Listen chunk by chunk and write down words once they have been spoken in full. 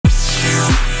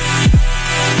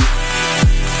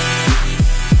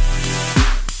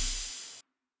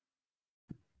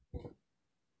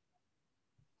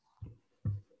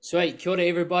Sweet, kia ora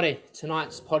everybody.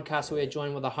 Tonight's podcast we are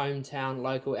joined with a hometown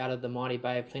local out of the mighty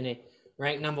Bay of Plenty,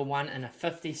 ranked number one in a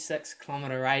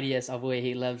 56-kilometre radius of where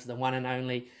he lives, the one and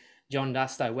only John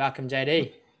Dustow. Welcome,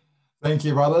 JD. Thank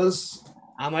you, brothers.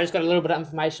 I just got a little bit of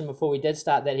information before we did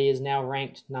start that he is now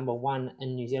ranked number one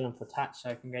in New Zealand for touch,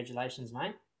 so congratulations,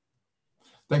 mate.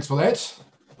 Thanks for that.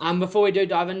 Before we do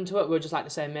dive into it, we'd just like to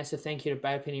say a massive thank you to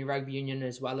Bay of Plenty Rugby Union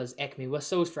as well as Acme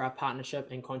Whistles for our partnership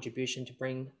and contribution to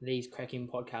bring these cracking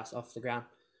podcasts off the ground.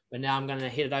 But now I'm going to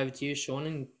head it over to you, Sean,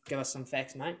 and give us some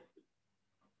facts, mate.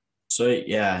 Sweet,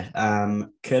 yeah.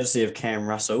 Courtesy of Cam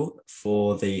Russell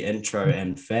for the intro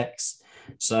and facts.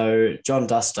 So John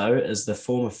Dustow is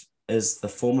the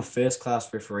former first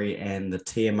class referee and the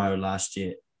TMO last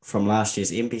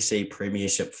year's NPC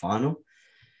Premiership final.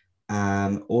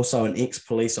 Also an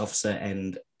ex-police officer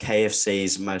and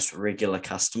KFC's most regular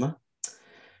customer.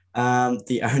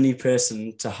 The only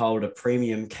person to hold a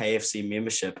premium KFC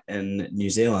membership in New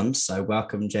Zealand. So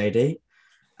welcome, JD.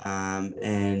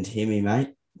 And hear me,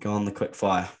 mate. Go on the quick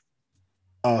fire.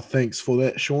 Thanks for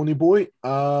that, Shawnee boy.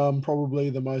 Probably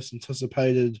the most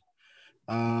anticipated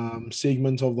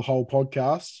segment of the whole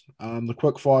podcast, the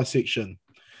quick fire section.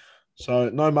 So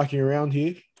no mucking around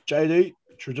here. JD,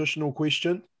 traditional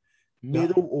question.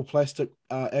 Metal or plastic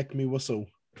Acme whistle?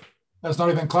 That's not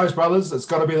even close, brothers. It's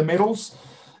got to be the metals.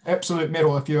 Absolute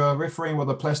metal. If you're refereeing with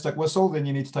a plastic whistle, then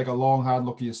you need to take a long, hard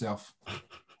look at yourself.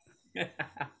 Waiting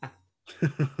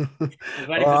for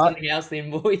something else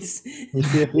then, boys.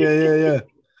 Yeah.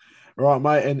 Right,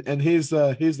 mate. And here's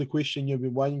the question you've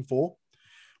been waiting for.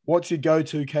 What's your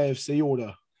go-to KFC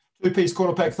order? 2-piece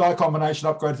quarter-pack thigh combination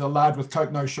upgrade to the large with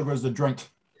Coke, no sugar as the drink.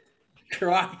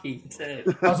 Crikey, too.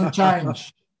 Doesn't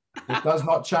change. It does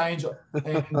not change.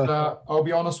 And I'll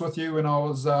be honest with you, when I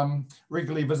was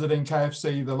regularly visiting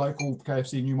KFC, the local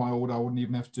KFC knew my order. I wouldn't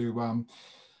even have to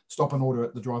stop and order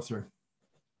at the drive-thru.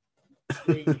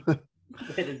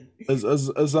 Is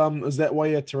that why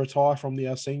you had to retire from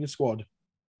the senior squad?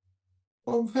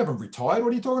 Well, I haven't retired.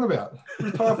 What are you talking about?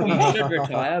 Retire from You should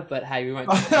retire, but hey, we won't.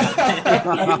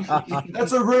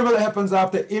 That's a rumor that happens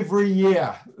after every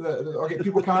year. I get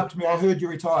people come up to me, I heard you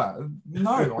retire.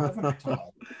 No, I haven't retired.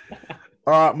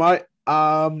 All right, mate.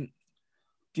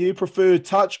 Do you prefer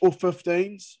touch or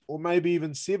 15s or maybe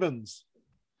even 7s?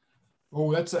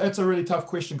 Oh, that's a really tough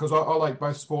question because I like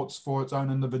both sports for its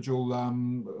own individual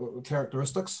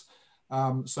characteristics.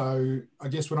 So I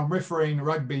guess when I'm refereeing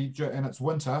rugby and it's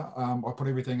winter, I put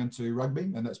everything into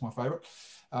rugby, and that's my favourite.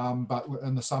 But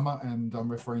in the summer and I'm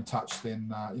refereeing touch,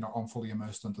 then I'm fully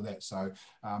immersed into that. So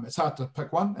it's hard to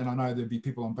pick one, and I know there'd be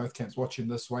people on both camps watching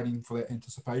this, waiting for that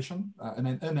anticipation,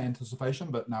 in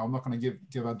anticipation. But no, I'm not going to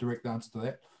give a direct answer to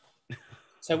that.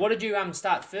 So what did you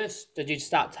start first? Did you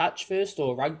start touch first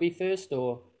or rugby first,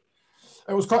 or?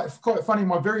 It was quite funny.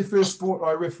 My very first sport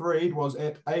I refereed was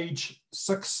at age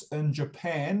 6 in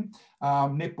Japan,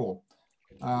 netball.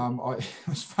 It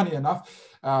was funny enough.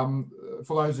 For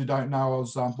those who don't know, I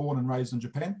was born and raised in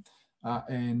Japan,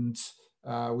 and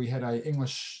we had a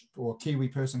English or Kiwi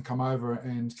person come over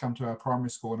and come to our primary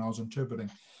school, and I was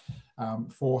interpreting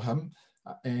for him,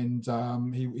 and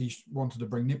he wanted to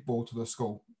bring netball to the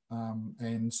school,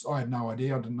 and I had no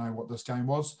idea. I didn't know what this game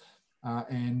was.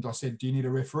 And I said, do you need a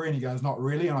referee? And he goes, not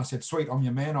really. And I said, sweet, I'm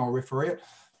your man, I'll referee it.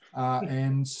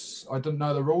 And I didn't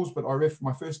know the rules, but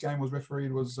my first game was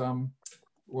refereed was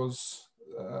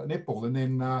netball. And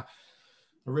then I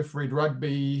refereed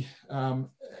rugby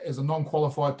as a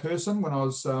non-qualified person when I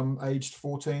was aged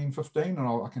 14, 15, and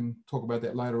I can talk about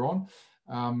that later on.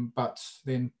 But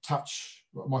then touch,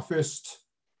 my first,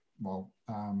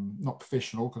 not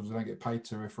professional because I don't get paid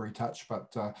to referee touch,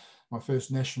 but my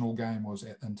first national game was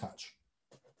in touch.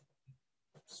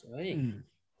 Sweet.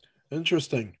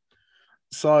 Interesting.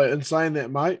 So in saying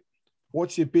that, mate,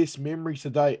 what's your best memory to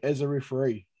date as a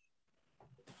referee?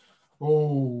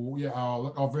 Oh, yeah.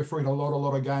 Look, I've refereed a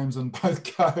lot of games in both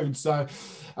codes. So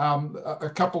a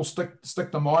couple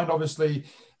stick to mind. Obviously,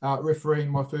 refereeing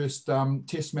my first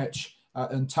test match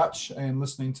in touch and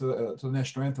listening to the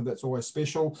national anthem, that's always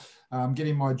special.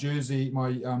 Getting my jersey,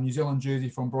 my New Zealand jersey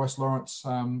from Bryce Lawrence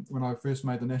when I first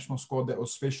made the national squad, that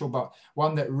was special. But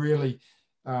one that really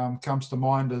comes to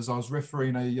mind is I was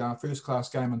refereeing a first-class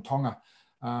game in Tonga.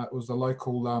 It was the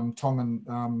local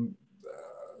Tongan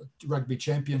rugby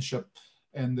championship,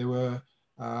 and it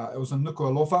was in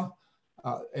Nuku'alofa.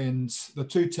 And the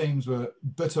two teams were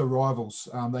bitter rivals.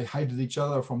 They hated each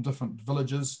other from different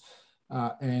villages.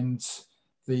 And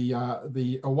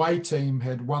the away team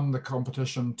had won the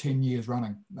competition 10 years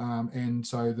running, and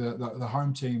so the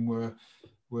home team were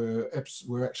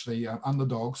actually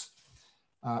underdogs.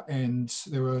 and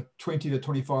there were 20 to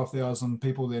 25,000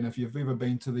 people then. If you've ever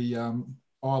been to the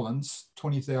islands,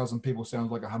 20,000 people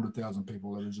sounds like 100,000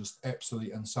 people. It was just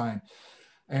absolutely insane.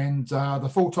 And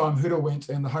the full-time hooder went,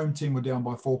 and the home team were down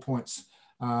by 4 points.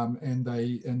 And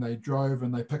they drove,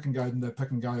 and they pick and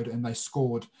goed, and they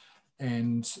scored,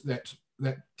 and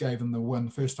that gave them the win.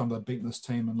 First time they'd beaten this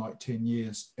team in like 10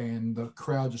 years, and the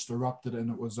crowd just erupted,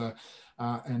 and it was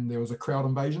and there was a crowd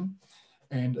invasion.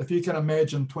 And if you can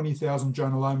imagine 20,000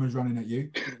 Jonah Lomas running at you,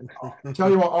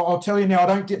 I'll tell you now, I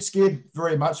don't get scared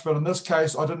very much, but in this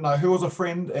case, I didn't know who was a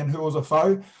friend and who was a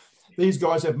foe. These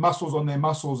guys have muscles on their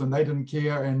muscles, and they didn't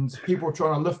care, and people were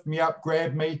trying to lift me up,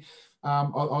 grab me. I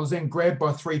was then grabbed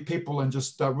by 3 people and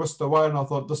just whisked away, and I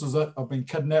thought, this is it. I've been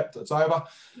kidnapped. It's over.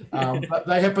 But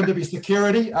they happened to be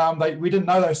security. We didn't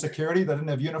know they were security. They didn't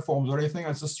have uniforms or anything.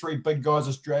 It's just 3 big guys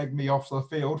just dragged me off the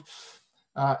field.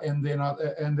 And then I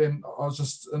was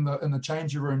just in the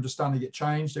changing room, just starting to get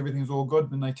changed. Everything was all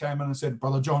good. And they came in and said,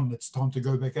 Brother John, it's time to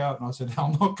go back out. And I said,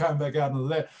 I'm not going back out into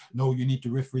that. No, you need to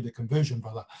referee the conversion,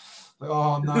 brother. Like,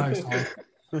 oh, no.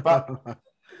 But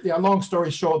yeah, long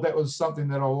story short, that was something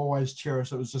that I'll always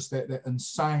cherish. It was just that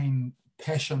insane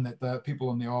passion that the people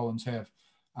on the islands have.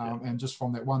 And just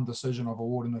from that one decision of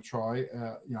awarding a try,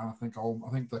 I think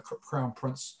the Crown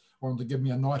Prince wanted to give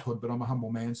me a knighthood, but I'm a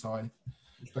humble man, so I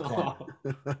declined.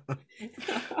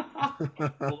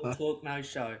 All talk, no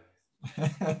show.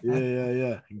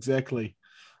 Yeah, exactly.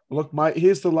 Look, mate,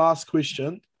 here's the last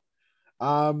question.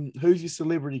 Who's your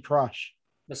celebrity crush?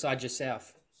 Besides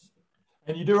yourself.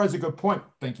 And you do raise a good point.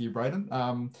 Thank you, Braden.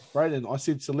 Braden, I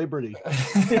said celebrity.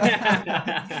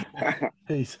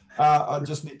 Peace. I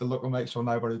just need to look and make sure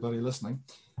nobody's listening.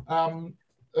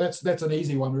 That's an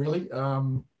easy one, really.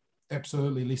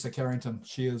 Absolutely, Lisa Carrington.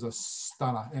 She is a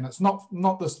stunner, and it's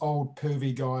not this old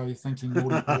pervy guy thinking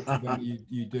naughty thoughts about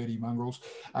you dirty mongrels.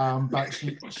 But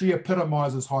she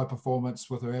epitomizes high performance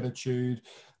with her attitude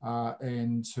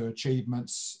and her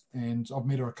achievements. And I've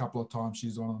met her a couple of times.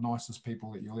 She's one of the nicest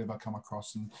people that you'll ever come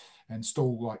across, and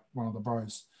still like one of the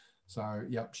bros. So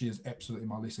yep, she is absolutely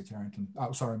my Lisa Carrington.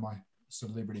 My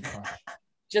celebrity crush.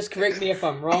 Just correct me if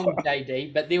I'm wrong,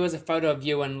 JD, but there was a photo of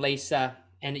you and Lisa,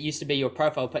 and it used to be your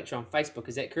profile picture on Facebook.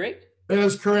 Is that correct? That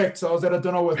is correct. So I was at a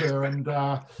dinner with her, and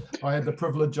I had the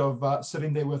privilege of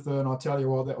sitting there with her. And I'll tell you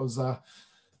what, that was.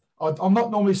 I'm not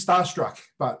normally starstruck,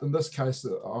 but in this case, I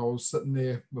was sitting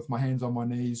there with my hands on my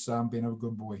knees, being a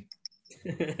good boy.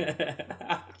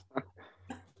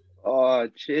 Oh,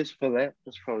 cheers for that.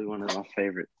 That's probably one of my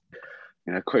favorite,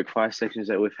 quick fire sections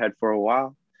that we've had for a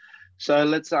while. So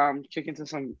let's kick into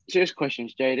some serious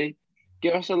questions, JD.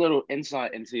 Give us a little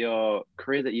insight into your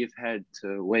career that you've had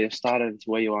to where you started and to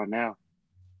where you are now.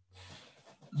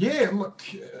 Yeah, look,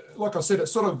 like I said, it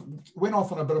sort of went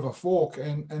off on a bit of a fork,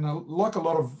 and like a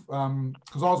lot of,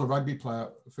 because I was a rugby player,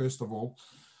 first of all.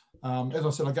 As I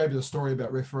said, I gave you the story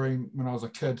about refereeing when I was a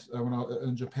kid, when I was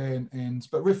in Japan,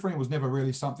 but refereeing was never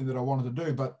really something that I wanted to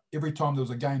do, but every time there was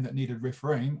a game that needed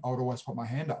refereeing, I would always put my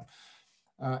hand up.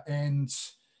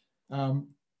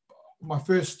 My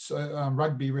first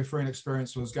rugby refereeing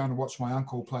experience was going to watch my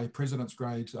uncle play President's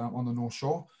Grade on the North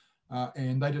Shore,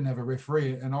 and they didn't have a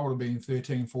referee, and I would have been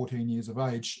 13, 14 years of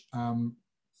age,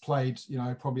 played,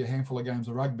 probably a handful of games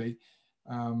of rugby,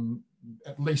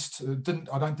 at least.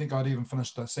 I don't think I'd even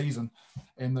finished the season,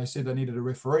 and they said they needed a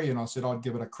referee, and I said I'd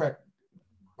give it a crack.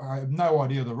 I have no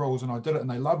idea the rules, and I did it, and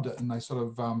they loved it, and they sort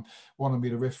of wanted me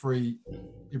to referee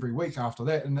every week after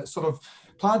that, and that sort of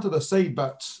planted a seed.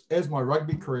 But as my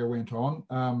rugby career went on,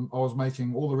 I was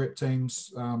making all the rep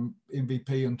teams,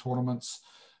 MVP in tournaments,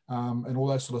 and all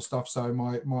that sort of stuff. So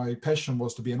my passion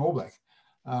was to be an All Black,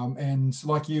 and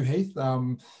like you, Heath,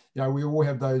 we all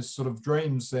have those sort of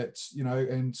dreams that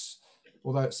and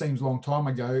although it seems a long time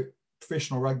ago,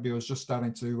 professional rugby was just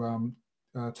starting to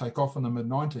take off in the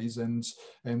mid-90s, and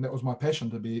that was my passion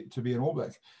to be an All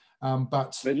Black.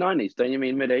 But mid-90s, don't you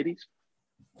mean mid-80s?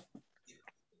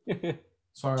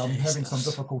 Sorry, I'm having some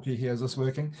difficulty here. Is this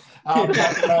working?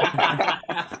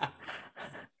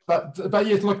 But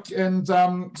yes, look, and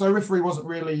so referee wasn't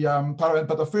really part of it.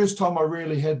 But the first time I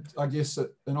really had, I guess,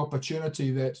 an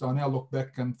opportunity that I now look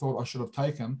back and thought I should have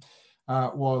taken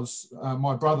was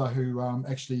my brother, who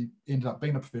actually ended up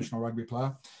being a professional rugby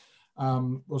player.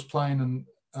 Was playing in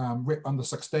rep under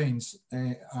 16s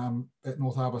at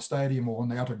North Harbour Stadium or on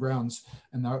the outer grounds,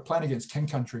 and they were playing against King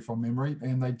Country from memory,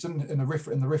 and they didn't, and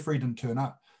the referee didn't turn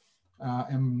up.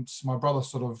 And my brother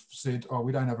sort of said, "Oh,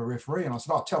 we don't have a referee," and I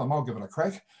said, "Oh, tell him I'll give it a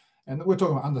crack." And we're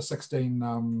talking about under 16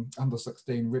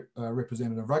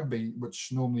 representative rugby,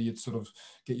 which normally you'd sort of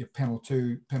get your panel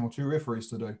two referees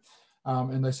to do.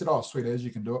 And they said, "Oh, sweet as,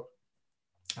 you can do it."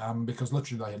 because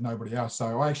literally they had nobody else.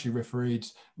 So I actually refereed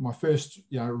my first,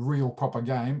 real proper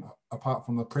game, apart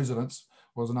from the Presidents,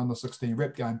 was an under-16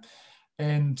 rep game.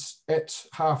 And at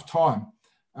half time,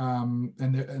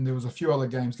 and there was a few other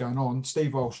games going on,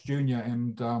 Steve Walsh Jr.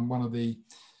 and one of the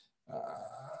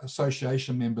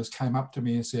association members came up to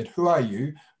me and said, "Who are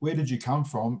you? Where did you come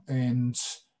from? And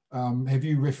have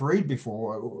you refereed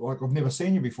before? Like, I've never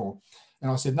seen you before."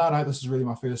 And I said, no, this is really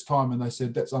my first time. And they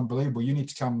said, "That's unbelievable. You need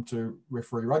to come to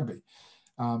referee rugby."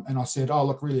 And I said, "Oh,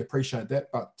 look, really appreciate that.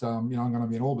 But, I'm going to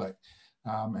be an All Black.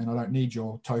 And I don't need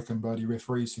your token bloody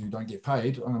referees who don't get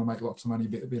paid. I'm going to make lots of money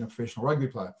being a professional rugby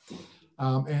player."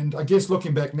 And I guess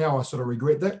looking back now, I sort of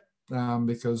regret that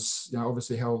because,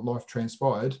 obviously how life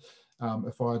transpired.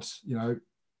 If I'd,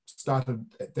 started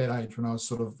at that age when I was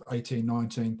sort of 18,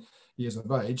 19 years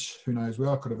of age, who knows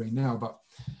where I could have been now. But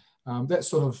that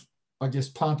sort of, I guess,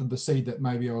 planted the seed that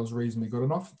maybe I was reasonably good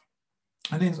enough.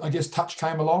 And then I guess touch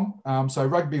came along. So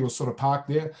rugby was sort of parked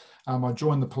there. I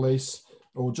joined the police,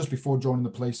 or just before joining the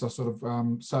police, I sort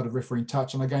of started refereeing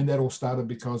touch. And again, that all started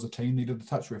because a team needed a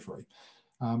touch referee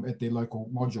at their local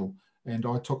module. And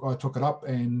I took it up,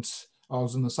 and I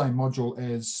was in the same module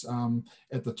as,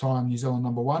 at the time, New Zealand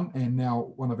 #1, and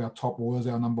now one of our top was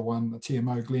our #1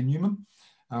 TMO, Glenn Newman,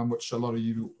 which a lot of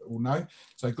you will know.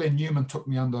 So Glenn Newman took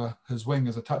me under his wing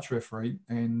as a touch referee,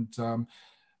 and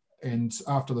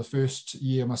after the first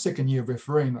year, my second year of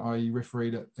refereeing, I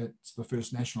refereed at the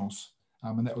first nationals,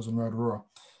 and that was in Rotorua.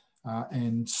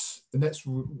 And that's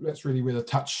really where the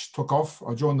touch took off.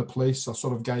 I joined the police. I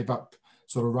sort of gave up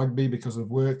sort of rugby because of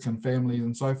work and family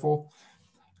and so forth.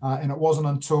 And it wasn't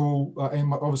until,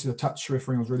 and obviously the touch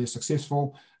refereeing was really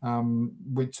successful,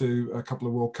 went to a couple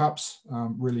of World Cups,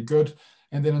 really good.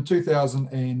 And then in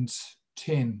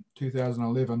 2010,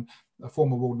 2011, a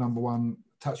former world #1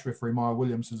 touch referee, Maya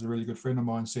Williams, who's a really good friend of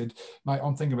mine, said, "Mate,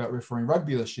 I'm thinking about refereeing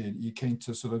rugby this year. You keen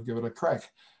to sort of give it a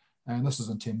crack?" And this is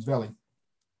in Thames Valley.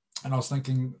 And I was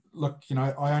thinking, look,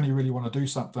 I only really want to do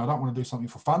something. I don't want to do something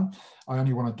for fun. I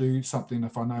only want to do something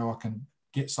if I know I can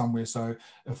get somewhere. So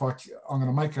if I'm going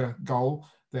to make a goal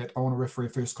that I want to referee a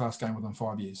first-class game within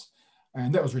 5 years.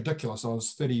 And that was ridiculous. I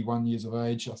was 31 years of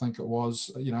age, I think it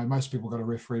was. Most people got to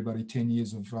referee about 10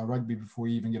 years of rugby before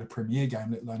you even get a premier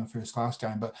game, let alone a first-class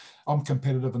game. But I'm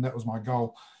competitive, and that was my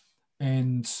goal.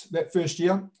 And that first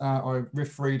year, I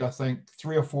refereed, I think,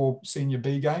 3 or 4 senior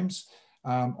B games.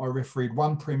 I refereed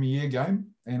 1 Premier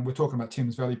game, and we're talking about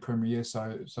Thames Valley Premier,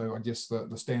 so I guess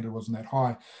the standard wasn't that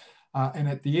high. And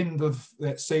at the end of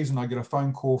that season, I get a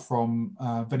phone call from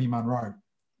Vinnie Munro,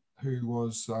 who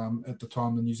was at the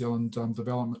time the New Zealand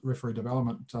referee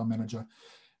development manager.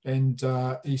 And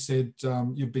he said,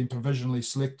 "You've been provisionally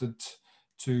selected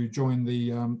to join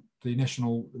the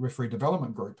National Referee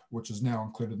Development Group, which is now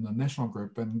included in the national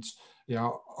group." And I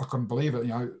couldn't believe it.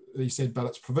 He said, "But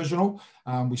it's provisional.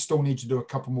 We still need to do a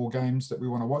couple more games that we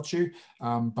want to watch you.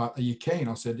 But are you keen?"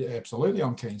 I said, "Yeah, absolutely,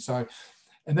 I'm keen."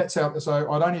 And that's how.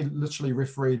 So I'd only literally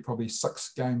refereed probably 6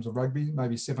 games of rugby,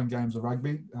 maybe 7 games of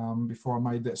rugby before I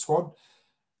made that squad.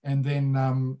 And then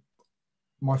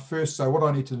so what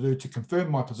I need to do to confirm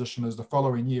my position is the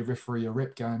following year referee a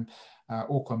rep game,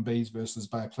 Auckland Bees versus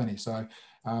Bay of Plenty. So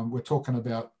we're talking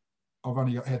about, I've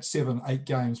only had 7, 8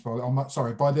 games.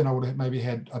 Probably. By then I would have maybe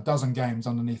had a dozen games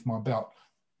underneath my belt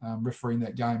refereeing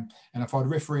that game. And if I'd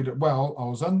refereed it well, I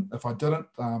was in. If I didn't,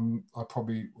 I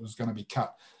probably was going to be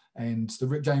cut. And the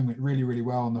game went really, really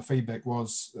well, and the feedback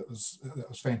was it was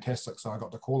fantastic. So I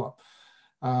got the call up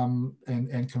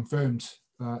and confirmed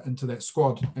into that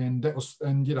squad, and that was,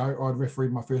 and I'd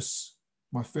refereed my first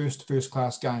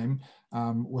class game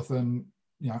within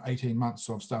 18 months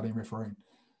of starting refereeing,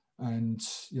 and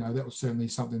that was certainly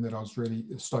something that I was really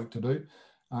stoked to do,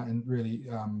 and really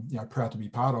proud to be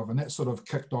part of, and that sort of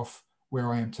kicked off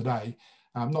where I am today.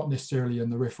 Not necessarily in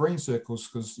the refereeing circles,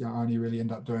 because I only really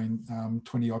end up doing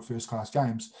 20 odd first class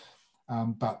games,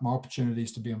 but my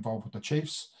opportunities to be involved with the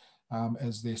Chiefs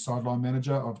as their sideline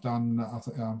manager. I've done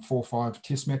 4 or 5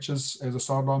 test matches as a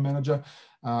sideline manager.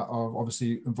 I've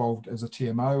obviously involved as a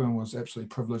TMO and was absolutely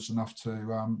privileged enough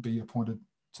to be appointed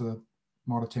to the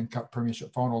Mitre 10 Cup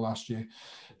Premiership final last year.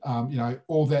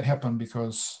 All that happened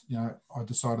because I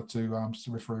decided to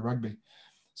referee rugby.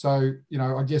 So,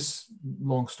 I guess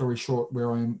long story short,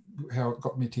 where I am, how it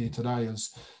got me to here today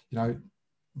is,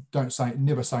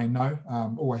 never say no,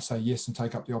 always say yes and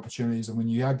take up the opportunities. And when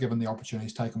you are given the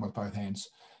opportunities, take them with both hands.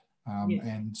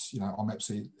 And, I'm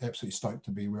absolutely stoked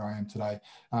to be where I am today.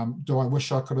 Do I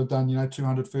wish I could have done,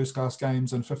 200 first class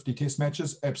games and 50 test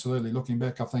matches? Absolutely. Looking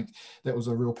back, I think that was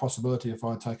a real possibility if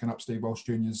I had taken up Steve Walsh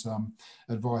Jr.'s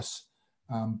advice.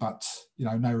 But,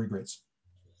 no regrets.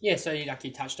 Yeah, so like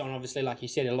you touched on, obviously, like you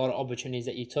said, a lot of opportunities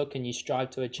that you took and you strive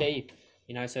to achieve.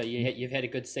 So you've had a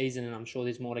good season, and I'm sure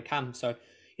there's more to come. So,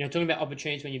 talking about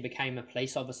opportunities when you became a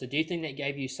police officer, do you think that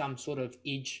gave you some sort of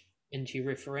edge into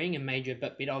refereeing and made you a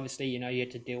bit better? Obviously, you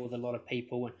had to deal with a lot of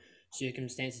people and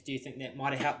circumstances. Do you think that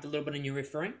might have helped a little bit in your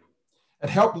refereeing? It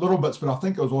helped little bits, but I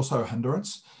think it was also a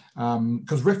hindrance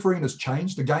because refereeing has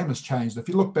changed. The game has changed. If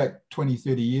you look back 20,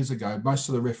 30 years ago, most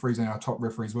of the referees and our top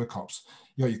referees were cops.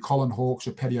 You got your Colin Hawks,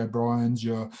 your Paddy O'Briens,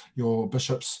 your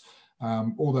Bishops,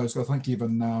 all those guys. I think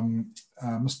even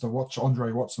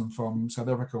Andre Watson from South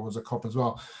Africa was a cop as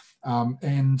well.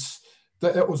 And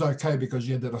that was okay because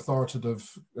you had that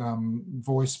authoritative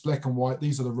voice, black and white.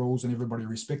 These are the rules and everybody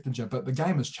respected you. But the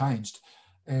game has changed.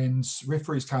 And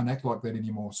referees can't act like that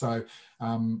anymore. So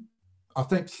I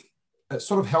think it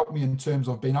sort of helped me in terms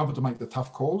of being able to make the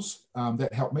tough calls.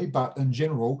 That helped me. But in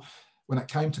general, when it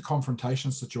came to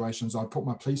confrontation situations, I'd put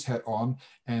my police hat on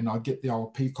and I'd get the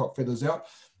old peacock feathers out.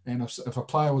 And if a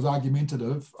player was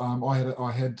argumentative,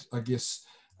 I had, I guess,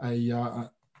 a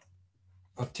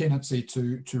tendency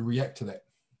to react to that.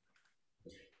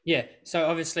 Yeah. So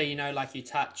obviously, like you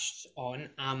touched on,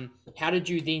 how did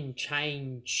you then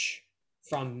change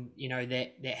from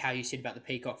that how you said about the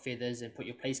peacock feathers and put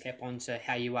your police cap on to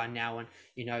how you are now and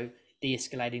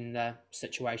de-escalating the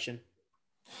situation?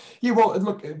 Yeah, well,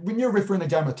 look, when you're refereeing a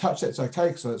game of touch, that's okay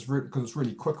because it's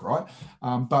really quick, right?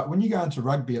 But when you go into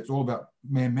rugby, it's all about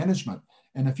man management.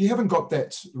 And if you haven't got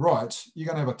that right, you're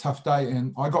going to have a tough day.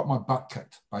 And I got my butt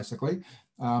kicked, basically.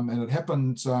 And it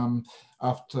happened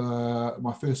after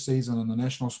my first season in the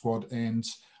national squad. And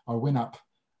I went up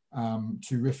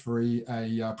to referee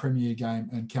a Premier game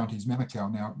in Counties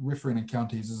Manukau. Now, refereeing in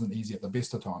Counties isn't easy at the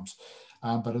best of times.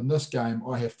 But in this game,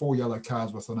 I had 4 yellow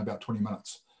cards within about 20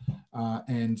 minutes.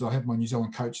 And I had my New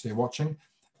Zealand coach there watching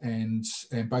and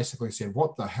basically said,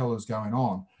 what the hell is going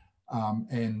on?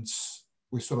 And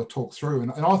we sort of talked through.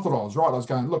 And I thought I was right. I was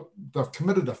going, look, they've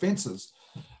committed offences.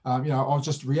 I was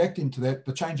just reacting to that.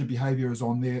 The change of behaviour is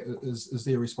on there, is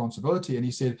their responsibility. And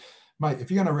he said, mate,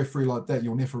 if you're going to referee like that,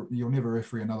 you'll never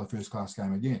referee another first-class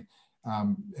game again.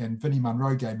 And Vinnie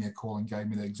Munro gave me a call and gave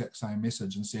me the exact same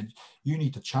message and said, you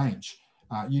need to change.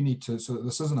 You need to, so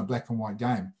this isn't a black and white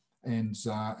game. And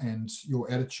your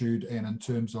attitude and in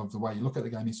terms of the way you look at the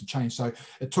game needs to change. So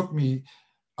it took me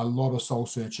a lot of soul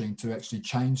searching to actually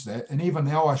change that. And even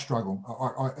now I struggle,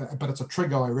 but it's a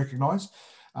trigger I recognise.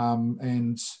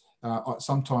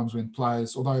 Sometimes when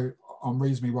players, although I'm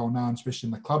reasonably well known, especially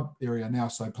in the club area now,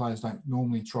 so players don't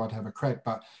normally try to have a crack,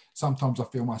 but sometimes I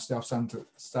feel myself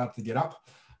start to get up,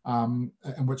 in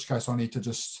which case I need to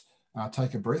just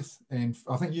take a breath. And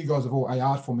I think you guys have all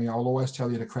AR'd for me. I'll always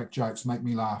tell you to crack jokes, make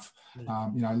me laugh.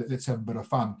 Let's have a bit of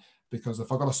fun, because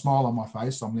if I've got a smile on my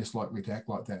face, I'm less likely to act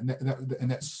like that.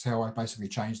 And that's how I basically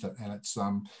changed it. And it's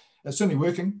certainly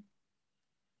working.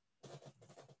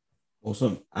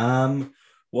 Awesome.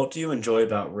 What do you enjoy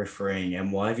about refereeing, and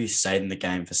why have you stayed in the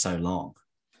game for so long?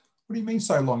 What do you mean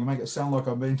so long? You make it sound like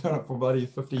I've been doing it for bloody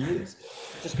 50 years.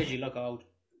 Just because you look old.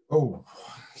 Oh,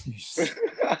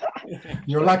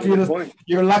 you're lucky.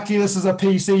 You're lucky. This is a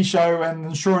PC show, and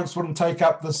insurance wouldn't take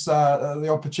up this the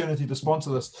opportunity to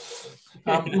sponsor this.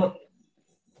 Look,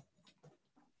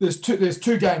 there's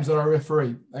two games that I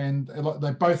referee, and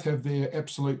they both have their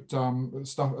absolute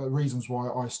reasons why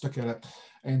I stick at it.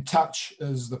 And touch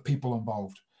is the people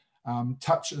involved.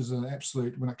 Touch is an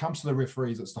absolute, when it comes to the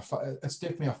referees, it's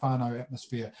definitely a whānau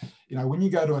atmosphere. When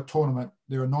you go to a tournament,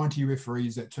 there are 90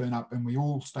 referees that turn up and we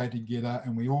all stay together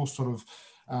and we all sort of,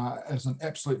 as an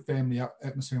absolute family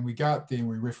atmosphere, and we go out there and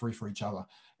we referee for each other.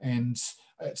 And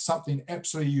it's something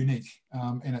absolutely unique.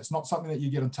 And it's not something that you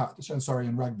get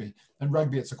in rugby. In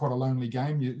rugby, it's quite a lonely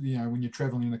game. When you're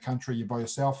traveling in the country, you're by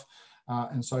yourself.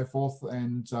 And so forth,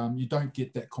 and you don't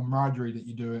get that camaraderie that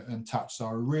you do in touch. So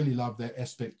I really love that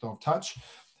aspect of touch.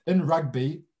 In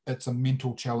rugby, it's a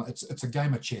mental challenge. It's a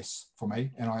game of chess for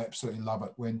me, and I absolutely love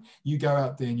it. When you go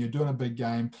out there and you're doing a big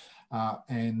game,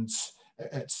 and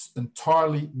it's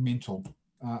entirely mental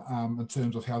in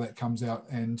terms of how that comes out,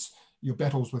 and your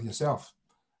battles with yourself.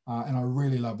 And I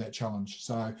really love that challenge.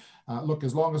 So, look,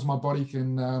 as long as my body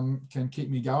can keep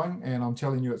me going, and I'm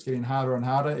telling you, it's getting harder and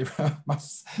harder.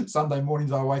 Sunday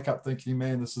mornings, I wake up thinking,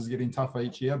 man, this is getting tougher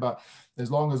each year. But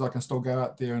as long as I can still go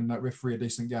out there and referee a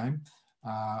decent game,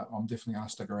 I'm definitely going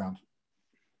to stick around.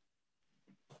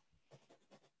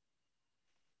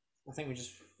 I think we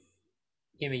just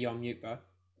hear me. You're on mute, bro.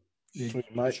 Yeah,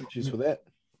 sweet, mate. Cheers for that.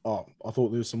 Oh, I thought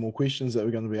there were some more questions that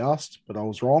were going to be asked, but I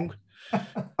was wrong.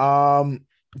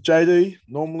 JD,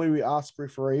 normally we ask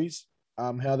referees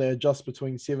how they adjust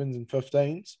between 7s and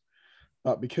 15s,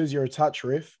 but because you're a touch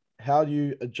ref, how do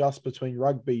you adjust between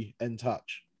rugby and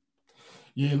touch?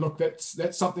 Yeah, look,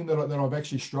 that's something that I've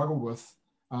actually struggled with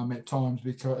at times,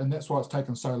 and that's why it's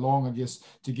taken so long, I guess,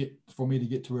 for me to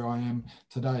get to where I am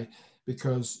today,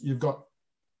 because you've got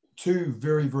two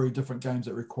very, very different games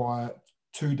that require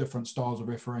two different styles of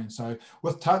refereeing. So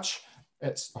with touch,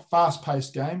 it's a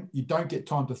fast-paced game. You don't get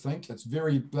time to think. It's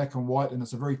very black and white, and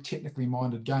it's a very technically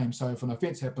minded game. So if an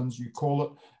offence happens, you call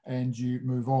it and you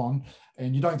move on,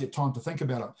 and you don't get time to think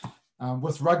about it.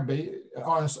 With rugby,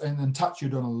 and in touch,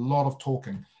 you're doing a lot of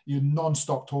talking. You're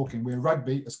non-stop talking, where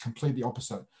rugby is completely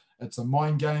opposite. It's a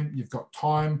mind game. You've got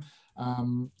time.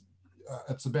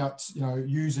 It's about,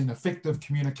 using effective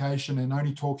communication and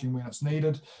only talking when it's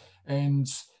needed.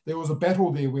 And there was a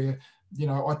battle there where,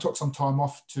 I took some time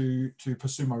off to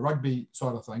pursue my rugby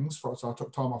side of things. So I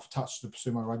took time off touch to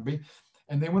pursue my rugby.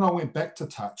 And then when I went back to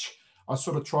touch, I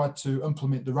sort of tried to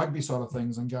implement the rugby side of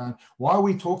things and going, why are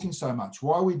we talking so much?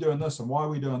 Why are we doing this and why are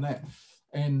we doing that?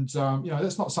 And,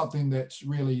 that's not something that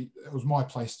really, it was my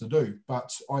place to do.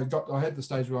 But I had the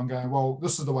stage where I'm going, well,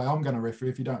 this is the way I'm going to referee.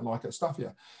 If you don't like it, stuff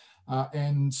you.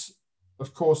 And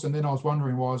of course, and then I was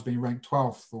wondering why I was being ranked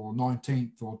 12th or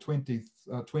 19th or 20th,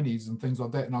 20s and things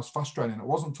like that. And I was frustrated. And it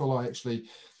wasn't until I actually,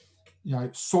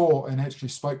 saw and actually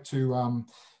spoke to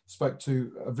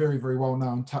a very, very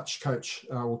well-known touch coach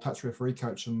or touch referee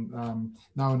coach, and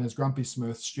known as Grumpy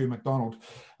Smith, Stu McDonald.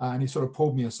 And he sort of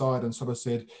pulled me aside and sort of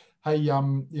said, hey,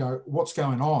 what's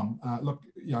going on? Look,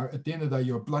 at the end of the day,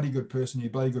 you're a bloody good person, you're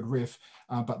a bloody good ref,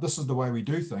 but this is the way we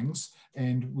do things.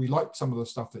 And we like some of the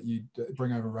stuff that you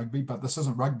bring over rugby, but this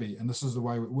isn't rugby, and this is the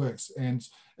way it works. And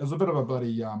it was a bit of a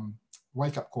bloody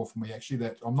wake-up call for me, actually,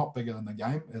 that I'm not bigger than the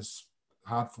game, as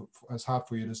hard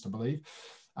for you it is to believe.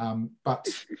 But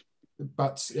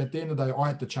at the end of the day, I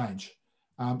had to change.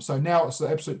 So now it's the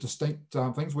absolute distinct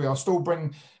things where I still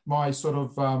bring my sort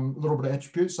of little bit of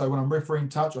attributes. So when I'm refereeing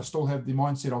touch, I still have the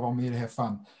mindset of I'm there to have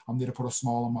fun. I'm there to put a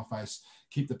smile on my face,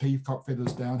 keep the peacock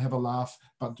feathers down, have a laugh,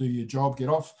 but do your job, get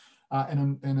off.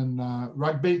 And in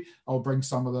rugby, I'll bring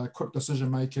some of the quick decision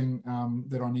making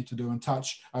that I need to do in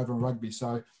touch over in rugby.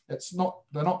 So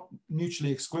they're not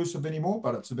mutually exclusive anymore,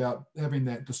 but it's about having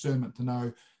that discernment to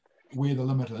know where the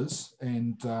limit is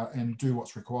and do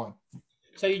what's required.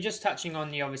 So you're just touching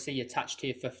on obviously your touch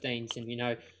tier 15s,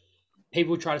 and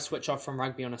people try to switch off from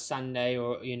rugby on a Sunday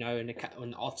or in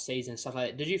the off season and stuff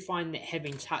like that. Did you find that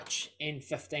having touch and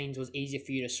 15s was easier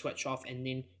for you to switch off and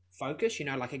then focus?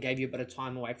 Like it gave you a bit of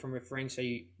time away from refereeing, so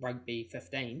you rugby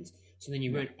 15s, so then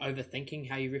you weren't overthinking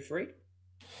how you refereed?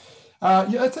 Yeah,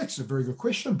 that's actually a very good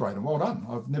question, Braden. Well done.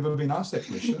 I've never been asked that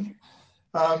question.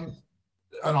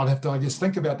 And I'd have to, I guess,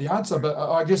 think about the answer. But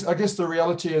I guess the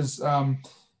reality is,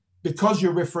 because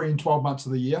you're refereeing 12 months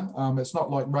of the year, it's not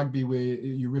like rugby where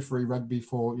you referee rugby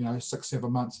for 6-7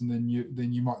 months and then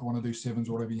you might want to do sevens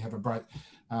or whatever, you have a break.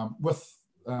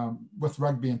 With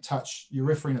rugby and touch, you're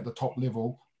refereeing at the top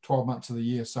level 12 months of the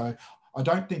year. So I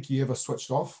don't think you ever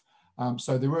switched off.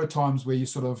 So there were times where you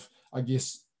sort of, I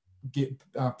guess,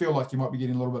 feel like you might be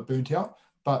getting a little bit burnt out.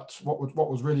 But what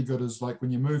was really good is, like,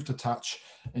 when you move to touch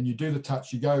and you do the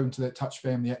touch, you go into that touch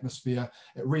family atmosphere,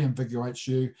 it reinvigorates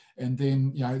you, and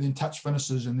then then touch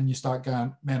finishes, and then you start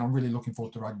going, man, I'm really looking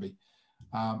forward to rugby,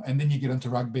 and then you get into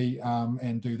rugby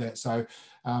and do that. So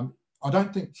I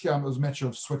don't think it was a matter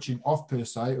of switching off per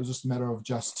se. It was just a matter of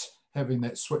just having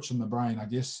that switch in the brain, I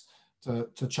guess,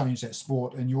 to change that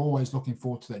sport, and you're always looking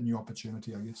forward to that new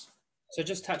opportunity, I guess. So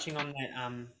just touching on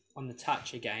that, on the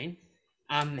touch again.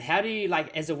 How do you,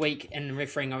 like, as a week in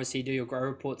refereeing, obviously do your grow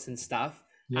reports and stuff?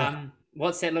 Yeah.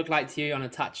 What's that look like to you on a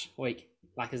touch week?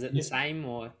 Like, is it the same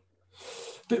or?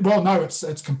 Well, no,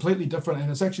 it's completely different, and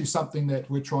it's actually something that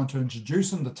we're trying to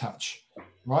introduce into touch,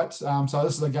 right? So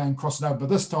this is again crossing over, but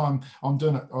this time we're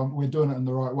doing it in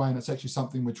the right way, and it's actually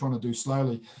something we're trying to do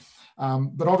slowly.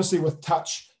 But obviously with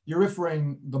touch, you're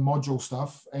refereeing the module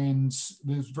stuff, and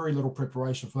there's very little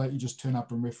preparation for that. You just turn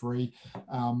up and referee,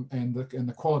 and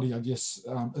the quality, I guess,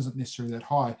 isn't necessarily that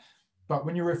high. But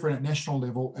when you're refereeing at national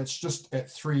level, it's just at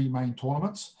 3 main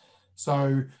tournaments.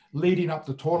 So leading up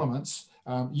to tournaments,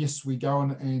 yes, we go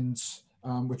in and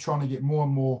we're trying to get more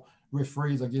and more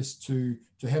referees, I guess, to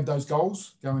have those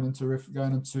goals going into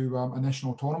a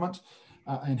national tournament,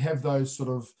 and have those sort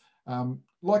of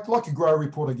like a grow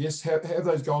report, I guess, have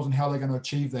those goals and how they're going to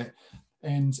achieve that,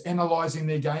 and analysing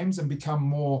their games and become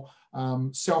more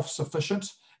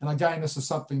self-sufficient. And again, this is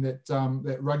something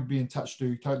that rugby and touch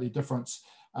do totally different.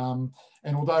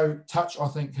 And although touch, I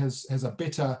think, has a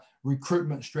better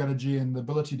recruitment strategy and the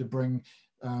ability to bring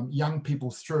young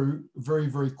people through very,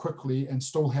 very quickly and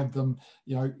still have them,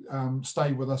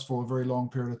 stay with us for a very long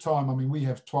period of time. I mean, we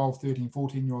have 12, 13,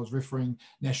 14-year-olds refereeing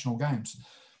national games.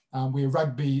 Where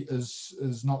rugby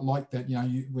is not like that.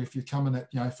 If you come in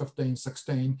at 15,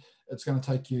 16, it's going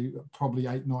to take you probably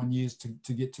 8, 9 years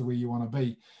to get to where you want to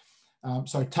be.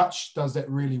 So touch does that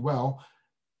really well.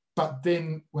 But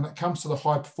then when it comes to the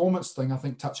high performance thing, I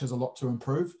think touch has a lot to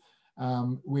improve,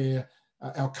 where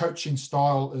our coaching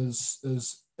style is,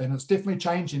 and it's definitely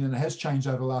changing, and it has changed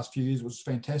over the last few years, which is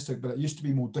fantastic, but it used to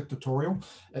be more dictatorial.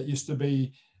 It used to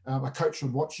be a coach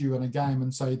would watch you in a game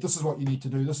and say, this is what you need to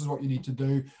do, this is what you need to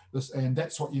do, this, and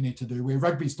that's what you need to do. Where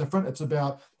rugby's different. It's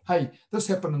about, hey, this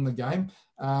happened in the game.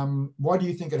 Why do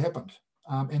you think it happened?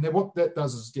 And then what that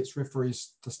does is gets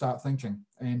referees to start thinking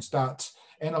and start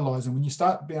analysing. When you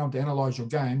start being able to analyse your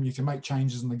game, you can make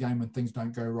changes in the game when things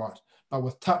don't go right. But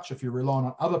with touch, if you're relying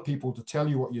on other people to tell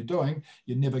you what you're doing,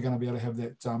 you're never going to be able to have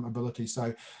that ability.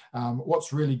 So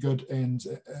what's really good, and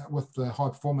with the high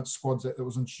performance squads that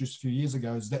was introduced a few years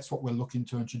ago, is that's what we're looking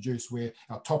to introduce, where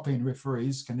our top end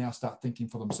referees can now start thinking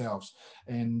for themselves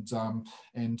and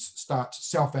start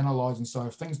self-analysing. So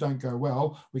if things don't go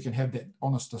well, we can have that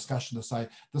honest discussion to say,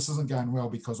 this isn't going well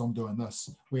because I'm doing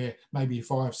this, where maybe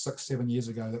 5, 6, 7 years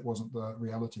ago, that wasn't the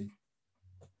reality.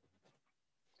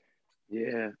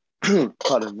 Yeah.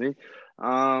 Pardon me.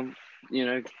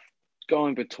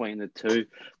 Going between the two,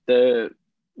 there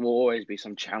will always be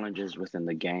some challenges within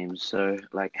the game. So,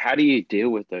 how do you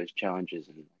deal with those challenges,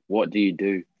 and what do you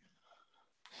do?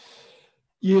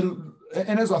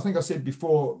 And as I think I said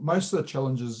before, most of the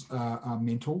challenges are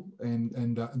mental,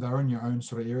 and they're in your own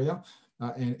sort of area,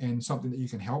 and something that you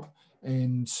can help.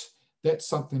 And that's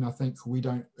something I think we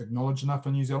don't acknowledge enough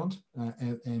in New Zealand.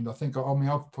 And I think,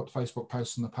 I've put Facebook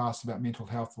posts in the past about mental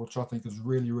health, which I think is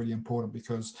really, really important,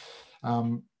 because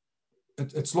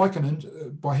it's like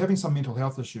by having some mental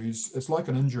health issues, it's like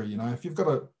an injury. If you've got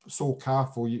a sore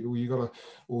calf or you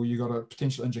got a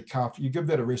potential injured calf, you give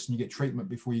that a rest and you get treatment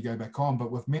before you go back on.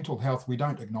 But with mental health, we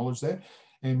don't acknowledge that.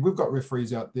 And we've got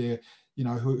referees out there,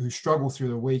 who struggle through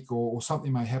the week, or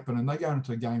something may happen, and they go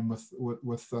into a game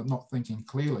with not thinking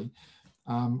clearly,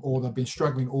 or they've been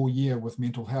struggling all year with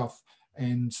mental health,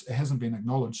 and it hasn't been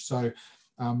acknowledged. So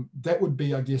that would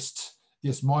be, I guess,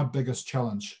 my biggest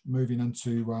challenge moving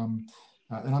into.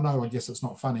 And I know, I guess it's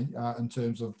not funny in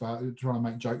terms of trying to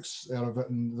make jokes out of it,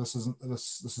 and this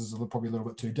is probably a little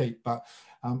bit too deep, but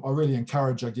I really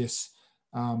encourage, I guess,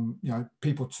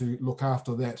 people to look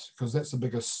after that, because that's the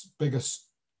biggest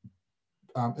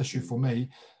issue for me,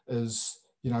 is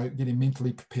getting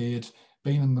mentally prepared,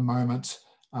 being in the moment,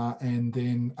 and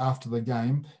then after the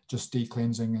game, just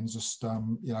de-cleansing and just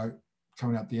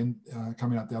coming out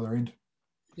the other end.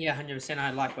 Yeah, 100%.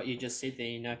 I like what you just said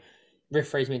there.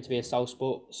 Referee's meant to be a sole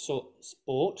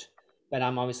sport, but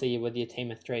obviously you're with your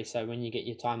team of 3. So when you get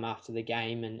your time after the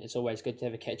game, and it's always good to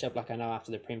have a catch up. Like I know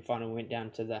after the Prem final, we went down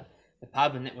to the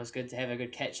pub, and that was good to have a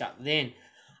good catch up then.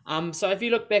 So if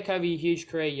you look back over your huge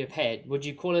career you've had, would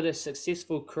you call it a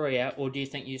successful career, or do you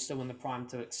think you're still in the prime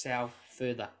to excel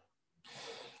further?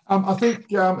 I think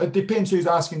it depends who's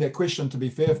asking that question, to be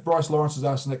fair. If Bryce Lawrence is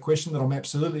asking that question, then I'm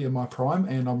absolutely in my prime,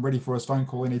 and I'm ready for his phone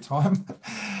call anytime.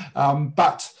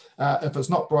 But if it's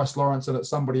not Bryce Lawrence and it's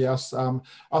somebody else,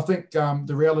 I think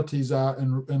the realities are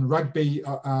in rugby,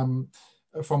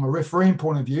 from a refereeing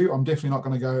point of view, I'm definitely not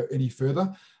going to go any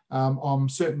further. I'm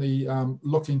certainly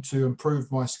looking to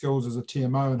improve my skills as a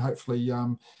TMO, and hopefully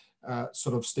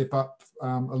sort of step up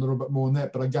a little bit more in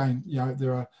that. But again,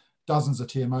 there are dozens of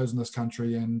TMOs in this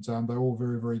country, and they're all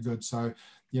very, very good. So,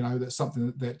 that's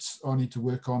something that I need to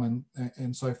work on,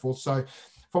 and so forth. So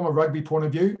from a rugby point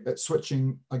of view, it's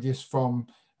switching, I guess, from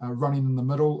running in the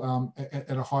middle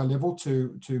at a high level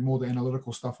to more the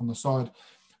analytical stuff on the side.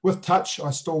 With touch,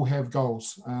 I still have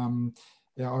goals.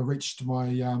 I reached my,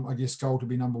 I guess, goal to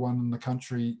be number 1 in the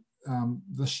country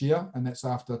this year, and that's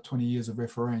after 20 years of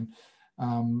refereeing.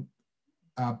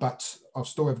 But I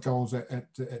still have goals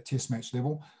at test match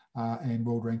level and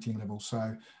world ranking level.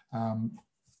 So I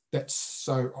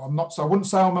wouldn't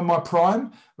say I'm in my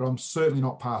prime, but I'm certainly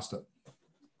not past it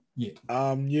yet.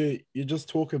 You just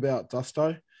talk about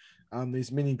Dustow.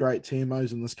 There's many great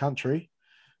TMOs in this country.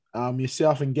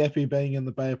 Yourself and Gappy being in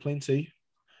the Bay of Plenty.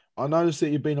 I noticed that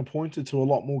you've been appointed to a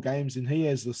lot more games than he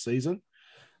has this season.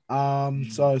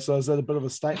 So is that a bit of a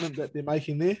statement that they're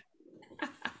making there?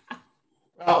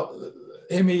 Well,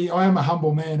 Emmy, I am a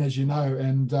humble man, as you know,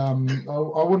 and I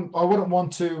wouldn't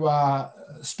want to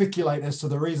speculate as to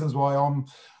the reasons why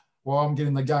I'm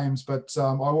getting the games, but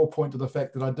I will point to the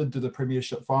fact that I did do the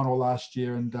Premiership final last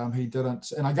year, and he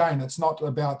didn't. And again, it's not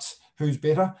about who's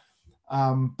better,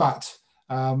 but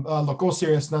Look, all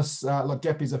seriousness, look,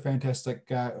 Gappy's a fantastic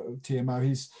TMO.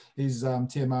 He's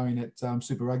TMOing at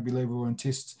Super Rugby level and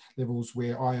test levels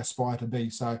where I aspire to be.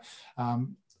 So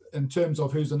in terms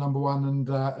of who's the number one in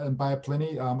Bay of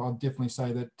Plenty, I'd definitely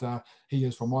say that he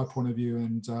is from my point of view,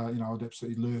 and I'd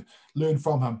absolutely learn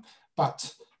from him.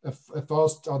 But if I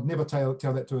was, I'd never tell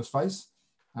that to his face,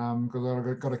 because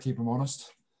I've got to keep him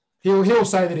honest. He'll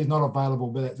say that he's not available,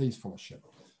 but he's full of shit.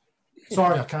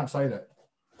 Sorry, I can't say that.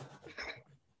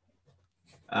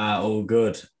 All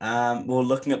good. Well,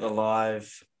 looking at the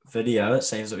live video, it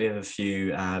seems that we have a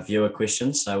few viewer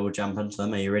questions, so we'll jump into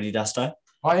them. Are you ready, Dusto?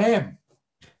 I am.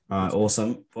 All right,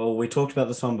 awesome. Well, we talked about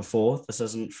this one before. This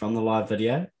isn't from the live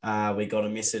video. We got a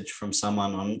message from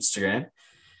someone on Instagram.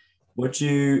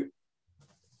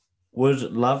 Would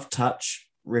love touch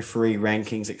referee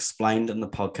rankings explained in the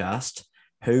podcast?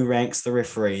 Who ranks the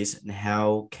referees, and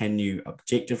how can you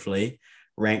objectively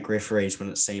rank referees when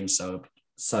it seems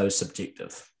so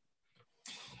subjective?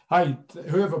 Hey,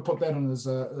 whoever put that in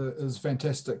is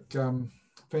fantastic.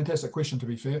 Fantastic question, to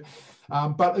be fair.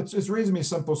 But it's reasonably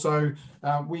simple. So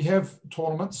we have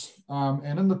tournaments,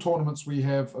 and in the tournaments we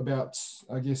have about,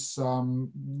 I guess,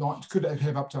 could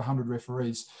have up to 100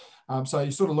 referees. So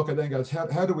you sort of look at that and go,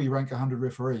 how do we rank 100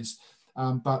 referees?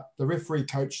 But the referee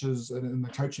coaches and the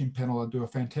coaching panel do a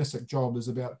fantastic job. There's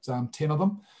about 10 of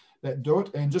them that do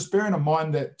it. And just bearing in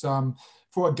mind that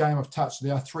for a game of touch,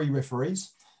 there are 3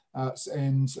 referees.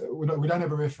 And we don't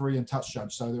have a referee and touch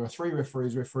judge. So there are 3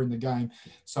 referees refereeing the game.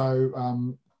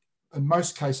 So in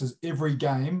most cases, every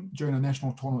game during a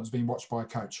national tournament is being watched by a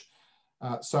coach.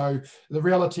 So the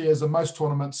reality is, in most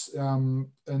tournaments,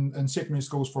 in secondary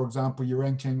schools, for example, you're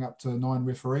ranking up to 9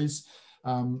 referees.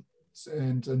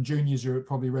 And in juniors, you're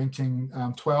probably ranking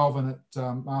 12, and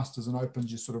at Masters and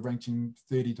Opens, you're sort of ranking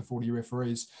 30 to 40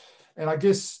 referees. And I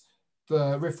guess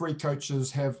the referee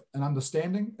coaches have an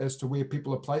understanding as to where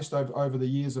people are placed over the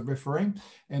years of refereeing,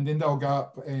 and then they'll go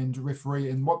up and referee.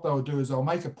 And what they'll do is they'll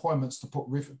make appointments to put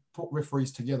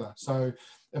referees together. So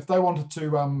if they wanted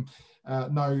to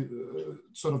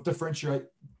sort of differentiate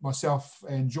myself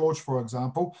and George, for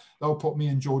example, they'll put me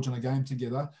and George in a game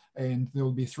together, and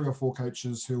there'll be 3 or 4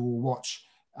 coaches who will watch.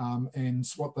 And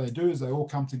what they do is they all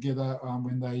come together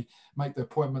when they make the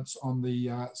appointments on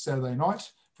the Saturday night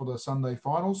for the Sunday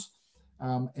finals.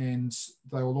 And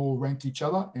they will all rank each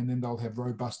other, and then they'll have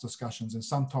robust discussions. And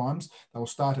sometimes they'll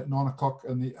start at 9 o'clock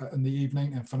in the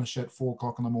evening and finish at 4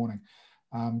 o'clock in the morning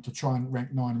to try and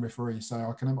rank 9 referees. So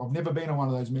I've never been in one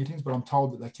of those meetings, but I'm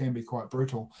told that they can be quite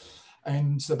brutal.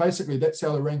 And so basically that's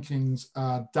how the rankings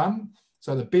are done.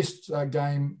 So the best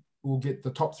game will get the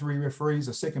top 3 referees,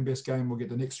 the second best game will get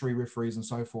the next 3 referees, and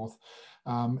so forth.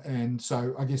 And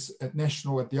so I guess at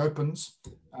the Opens,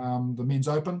 the men's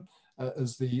Open,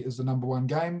 is the number 1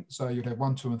 game. So you'd have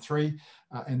 1, 2, and 3,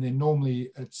 and then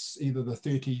normally it's either the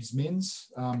 30s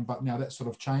men's, but now that's sort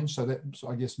of changed. So that,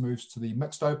 I guess, moves to the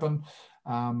mixed Open,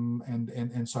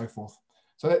 and so forth.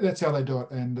 So that's how they do it.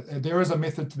 And there is a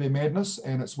method to their madness,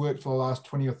 and it's worked for the last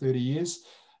 20 or 30 years.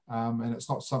 And it's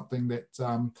not something that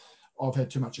I've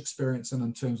had too much experience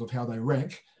in terms of how they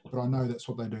rank, but I know that's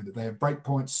what they do. That they have break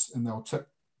points and they'll tick,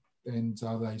 and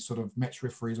they sort of match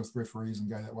referees with referees and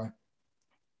go that way.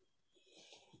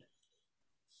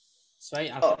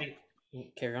 Sweet. I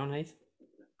think carry on, Heath.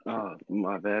 Oh,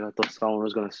 my bad. I thought someone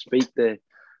was going to speak there.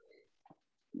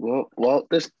 Well,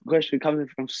 this question coming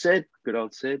from Sid, good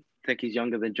old Sid. I think he's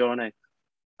younger than Johnny.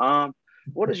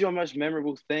 What is your most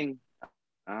memorable thing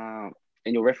in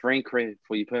your refereeing career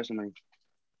for you personally?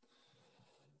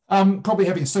 Probably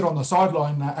having Sid on the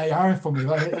sideline AR for me.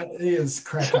 He is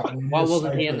crack up. Why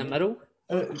wasn't he in the middle?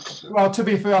 Well, to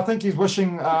be fair, I think he's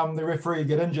wishing the referee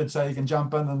get injured so he can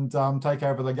jump in and take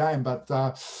over the game. But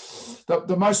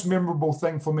the most memorable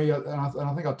thing for me, and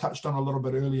I think I touched on a little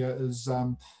bit earlier, is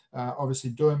obviously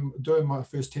doing my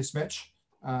first test match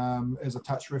as a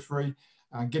touch referee,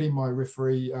 getting my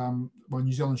referee, my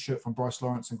New Zealand shirt from Bryce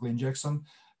Lawrence and Glenn Jackson.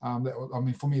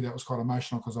 For me, that was quite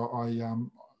emotional because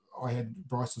I had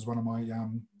Bryce as one of my,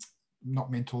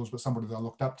 not mentors, but somebody that I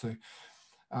looked up to.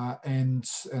 And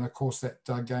of course that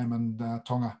game in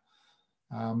Tonga.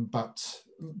 But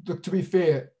look, to be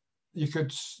fair, you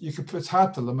could. It's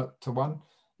hard to limit to one.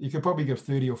 You could probably give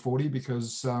 30 or 40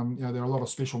 because there are a lot of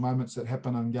special moments that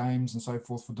happen in games and so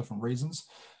forth for different reasons.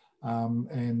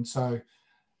 And so,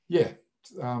 yeah,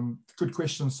 good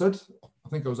question, Sid. I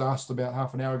think it was asked about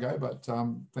half an hour ago, but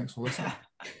thanks for listening.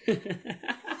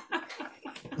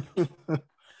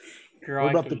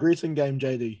 What about the greeting game,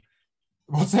 JD?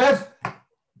 What's that?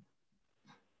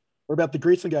 What about the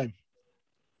greeting game?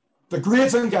 The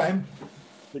greeting game?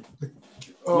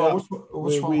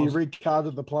 Which one we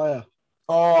red-carded the player.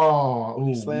 Oh, When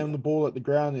he ooh. slammed the ball at the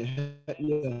ground, it hit,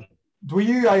 yeah. Were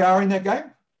you AR in that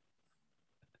game?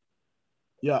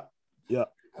 Yeah.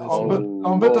 I'm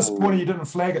a bit disappointed you didn't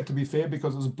flag it, to be fair,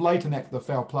 because it was a blatant act of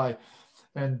foul play.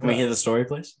 And Can we hear the story,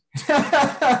 please?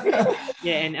 Yeah,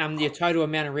 and your total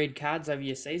amount of red cards over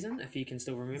your season, if you can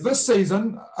still remember. This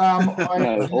season,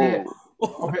 No,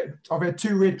 I've had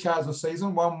 2 red cards this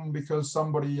season. One because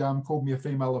somebody called me a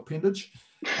female appendage.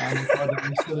 I didn't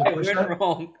necessarily They appreciate. weren't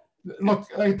wrong. Look,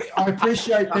 I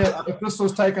appreciate that if this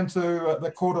was taken to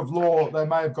the court of law, they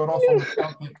may have got off on the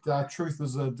count that truth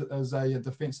is a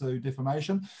defence of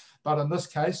defamation. But in this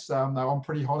case, no, I'm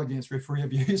pretty hot against referee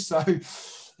abuse. So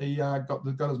he got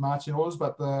his marching orders.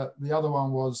 But the other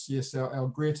one was, yes, our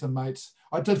Greta mate.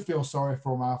 I did feel sorry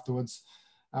for him afterwards.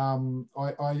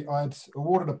 I'd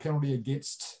awarded a penalty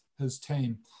against his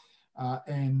team,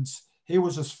 and he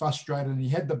was just frustrated. And he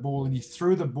had the ball, and he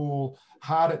threw the ball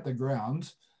hard at the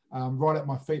ground. Right at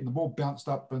my feet, and the ball bounced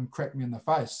up and cracked me in the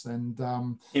face. And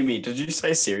Amy, did you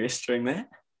say serious during that?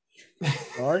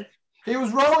 Sorry? He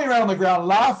was rolling around the ground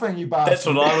laughing, you bastard. That's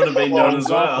what I would have been doing as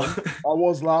well. I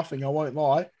was laughing, I won't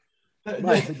lie.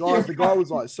 Mate, the guy was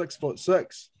like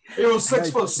 6'6". He was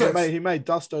 6'6". He made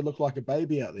Dustow look like a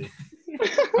baby out there.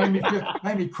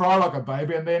 made me cry like a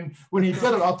baby. And then when he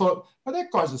did it, I thought, oh,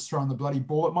 that guy's just throwing the bloody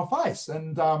ball at my face.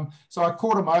 And so I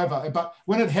caught him over. But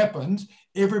when it happened,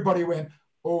 everybody went,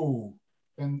 oh,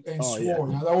 and swore. Yeah.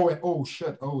 You know, they all went, oh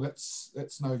shit, oh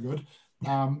that's no good.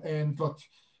 And look,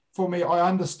 for me, I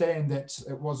understand that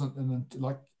it wasn't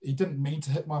like he didn't mean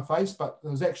to hit my face, but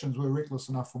those actions were reckless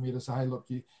enough for me to say, hey, look,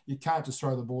 you can't just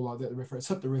throw the ball like that. The referee, it's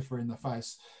hit the referee in the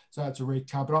face, so it's a red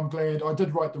card. But I'm glad I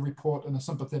did write the report in a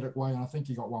sympathetic way, and I think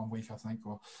he got 1 week, I think,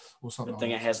 or something. Good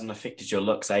thing like it hasn't affected your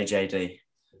looks, AJD.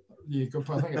 Yeah, good.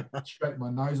 I think it straightened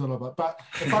my nose a little bit. But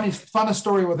the funny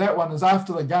story with that one is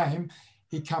after the game,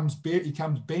 he comes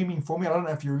beaming for me. I don't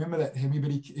know if you remember that, Hemi,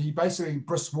 but he basically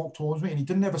brisk walked towards me, and he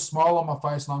didn't have a smile on my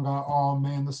face. And I'm going, oh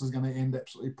man, this is going to end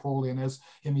absolutely poorly. And as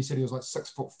Hemi said, he was like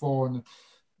 6'4" and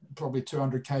probably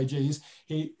 200 kgs.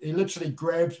 He literally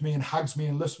grabs me and hugs me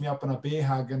and lifts me up in a bear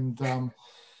hug, and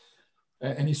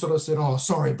he sort of said, oh,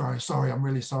 sorry, bro, sorry, I'm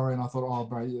really sorry. And I thought, oh,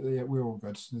 bro, yeah, we're all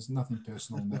good. There's nothing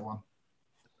personal in that one.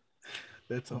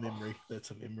 That's a memory.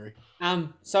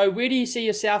 So where do you see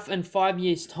yourself in 5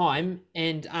 years' time,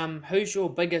 and who's your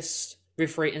biggest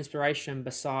referee inspiration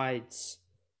besides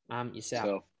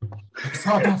yourself?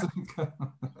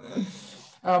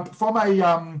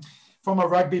 From a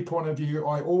rugby point of view,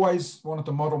 I always wanted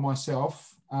to model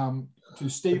myself to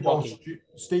Steve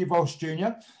Walsh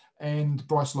Jr. and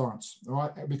Bryce Lawrence,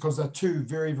 right? Because they're 2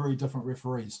 very, very different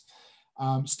referees.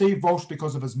 Steve Walsh,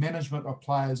 because of his management of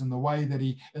players and the way that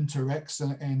he interacts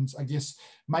and I guess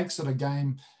makes it a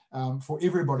game for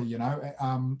everybody, you know.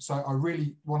 So I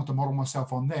really wanted to model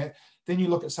myself on that. Then you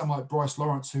look at someone like Bryce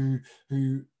Lawrence, who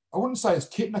I wouldn't say is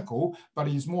technical, but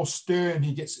he's more stern.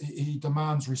 He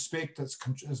demands respect. His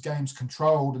game's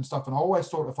controlled and stuff. And I always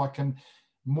thought if I can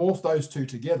morph those 2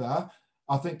 together,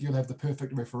 I think you'll have the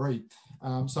perfect referee.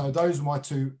 So those are my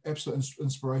 2 absolute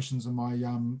inspirations in my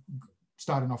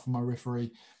starting off with my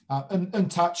referee. In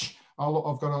touch,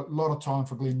 I've got a lot of time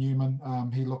for Glenn Newman.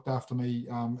 He looked after me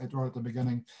right at the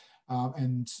beginning.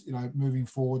 And, you know, moving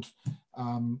forward,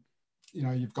 you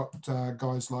know, you've got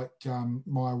guys like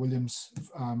Maya Williams,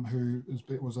 who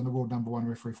was a world #1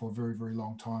 referee for a very, very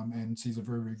long time. And he's a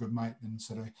very, very good mate. And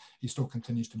so he still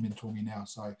continues to mentor me now.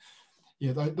 So,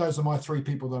 yeah, those are my 3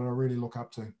 people that I really look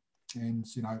up to. And,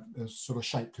 you know, has sort of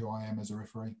shaped who I am as a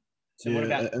referee. So what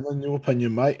about... And in your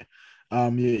opinion, mate,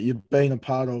 you've been a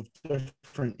part of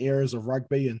different eras of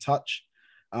rugby and touch.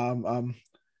 Who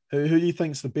do you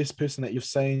think's the best person that you've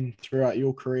seen throughout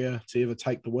your career to ever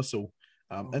take the whistle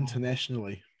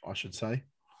internationally, I should say?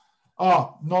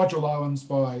 Oh, Nigel Owens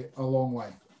by a long way.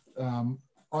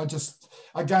 I just,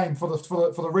 again, for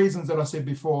the reasons that I said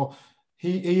before,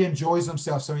 he enjoys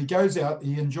himself. So he goes out,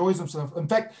 he enjoys himself. In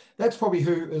fact, that's probably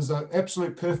who is an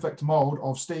absolute perfect mold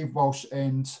of Steve Walsh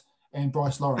and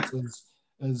Bryce Lawrence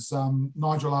is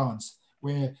Nigel Owens,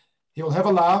 where he'll have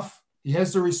a laugh. He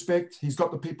has the respect. He's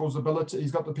got the people's ability.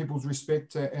 He's got the people's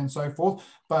respect and so forth.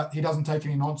 But he doesn't take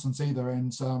any nonsense either.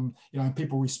 And you know,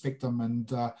 people respect him. And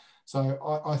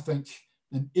so I think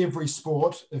in every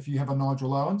sport, if you have a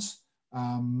Nigel Owens,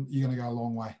 you're going to go a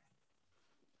long way.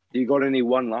 Do you got any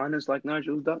one-liners like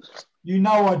Nigel does? You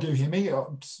know I do, Hemi.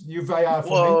 You've AR for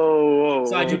me. Whoa.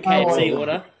 Inside your KFC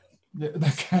order. Yeah,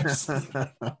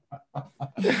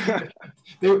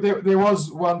 there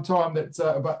was one time that,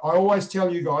 but I always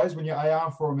tell you guys when you're AR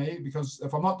for me, because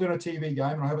if I'm not doing a TV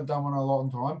game and I haven't done one in a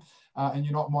long time, and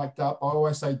you're not mic'd up, I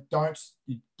always say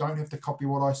you don't have to copy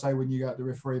what I say when you go at the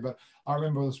referee. But I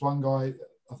remember this one guy,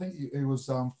 I think it was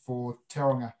for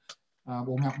Tauranga,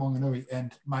 or Mount Maunganui,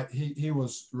 and mate, he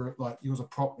was he was a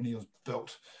prop and he was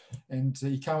built, and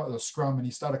he came up with a scrum and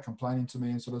he started complaining to me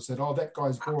and sort of said, "Oh, that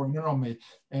guy's boring in on me,"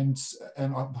 and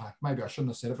maybe I shouldn't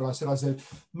have said it, but I said,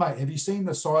 "Mate, have you seen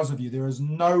the size of you? There is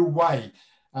no way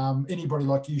anybody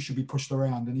like you should be pushed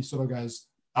around." And he sort of goes,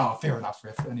 "Oh, fair enough,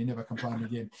 ref," and he never complained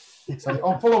again. So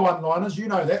I'm full of one-liners, you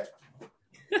know that.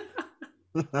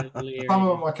 Some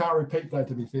of them I can't repeat though,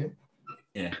 to be fair.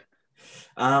 Yeah.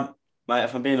 Mate,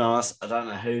 if I'm being honest, I don't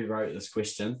know who wrote this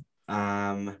question, but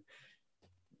I'm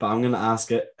going to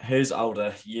ask it. Who's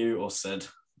older, you or Sid?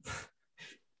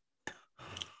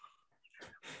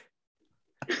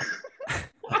 You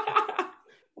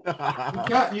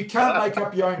can't make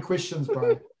up your own questions,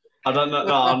 bro. I don't know.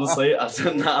 No, honestly, I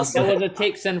didn't ask There it. was a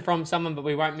text in from someone, but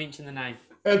we won't mention the name.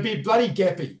 It'd be bloody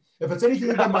gappy. If it's anything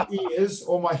about my ears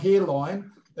or my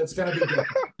hairline, it's going to be gappy.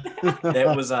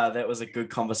 That was a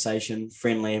good conversation,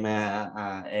 friendly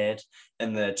ad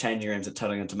in the changing rooms at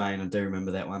Tuttingham Domain. I do remember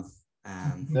that one.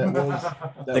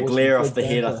 The glare off the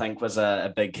head, I think, was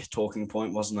a big talking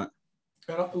point, wasn't it?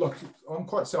 And look, I'm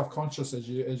quite self-conscious, as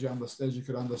you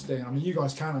could understand. I mean, you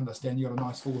guys can't understand. You got a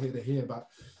nice full head of hair, but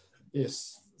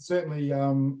yes, certainly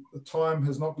the time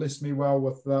has not blessed me well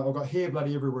with. I've got hair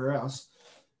bloody everywhere else,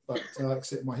 but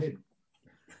except my head.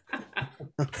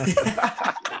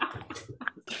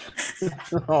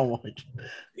 Oh my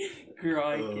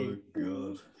Crikey.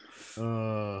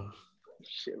 Oh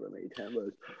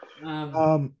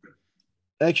god.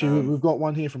 Actually, we've got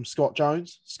one here from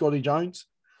Scotty Jones.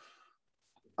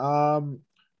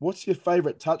 What's your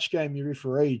favourite touch game you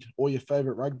refereed, or your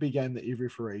favourite rugby game that you've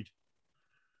refereed?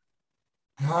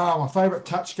 My favourite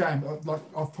touch game, like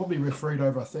I've probably refereed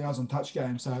over 1,000 touch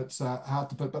games, so it's hard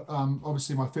to put. But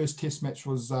obviously, my first Test match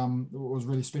was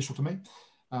really special to me,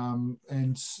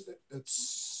 and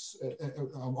it's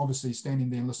obviously standing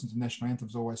there and listening to the national anthem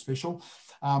is always special.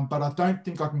 But I don't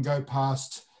think I can go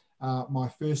past my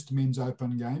first men's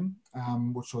open game,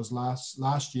 which was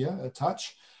last year at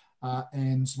Touch,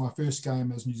 and my first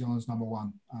game as New Zealand's number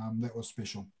one. That was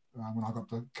special when I got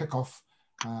to kick off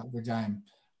the game.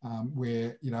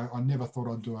 Where I never thought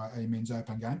I'd do a men's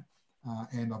open game,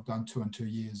 and I've done 2 in 2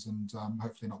 years, and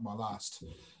hopefully not my last.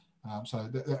 So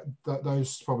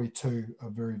those probably two are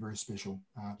very, very special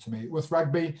to me. With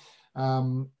rugby,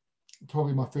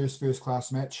 probably my first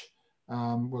class match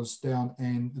was down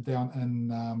in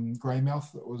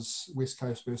Greymouth. It was West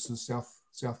Coast versus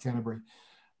South Canterbury,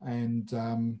 and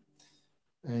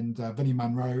Vinnie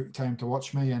Munro came to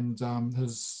watch me, and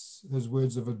his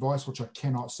words of advice, which I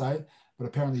cannot say, but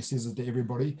apparently he says it to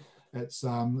everybody. It's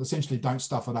essentially don't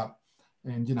stuff it up.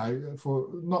 And for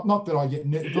not that I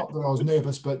was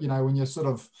nervous, but when you're sort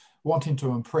of wanting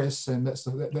to impress, and that's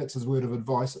his word of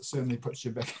advice, it certainly puts you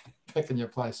back in your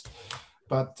place.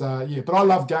 But but I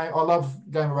love game of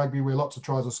rugby where lots of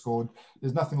tries are scored.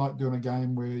 There's nothing like doing a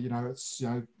game where it's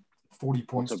 40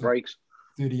 points to breaks,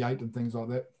 38 and things like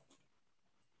that.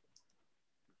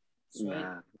 Sweet.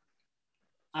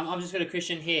 I've just got a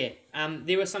question here.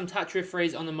 There were some touch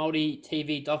referees on the Māori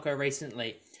TV doco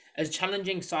recently. Is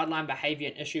challenging sideline behaviour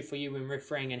an issue for you when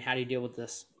refereeing, and how do you deal with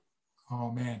this? Oh,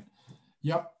 man.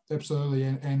 Yep, absolutely.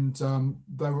 And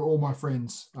they were all my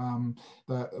friends. A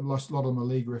lot of them are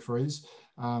league referees,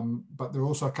 but there are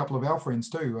also a couple of our friends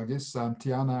too, I guess,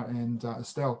 Tiana and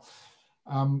Estelle.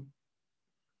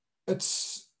 It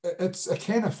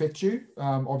can affect you,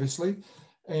 obviously.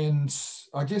 And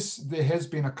I guess there has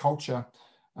been a culture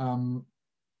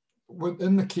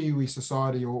within the Kiwi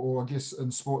society, or I guess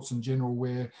in sports in general,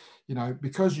 where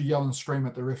because you yell and scream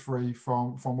at the referee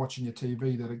from watching your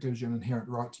TV, that it gives you an inherent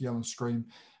right to yell and scream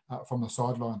from the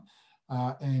sideline.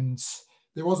 And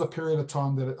there was a period of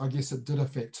time that I guess it did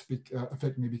affect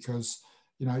me, because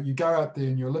you go out there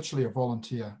and you're literally a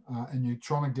volunteer, and you're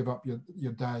trying to give up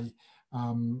your day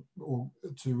or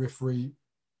to referee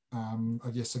I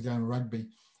guess a game of rugby,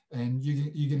 and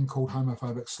you're getting called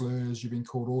homophobic slurs, you've been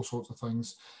called all sorts of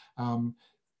things.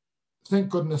 Thank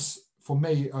goodness for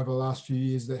me, over the last few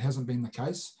years, that hasn't been the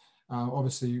case.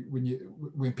 Obviously,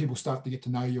 when people start to get to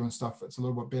know you and stuff, it's a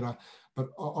little bit better. But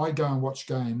I go and watch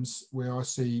games where I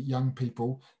see young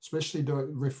people, especially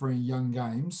refereeing young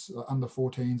games, under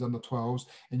 14s, under 12s,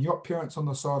 and you've got parents on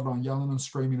the sideline yelling and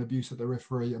screaming abuse at the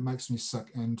referee. It makes me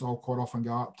sick, and I'll quite often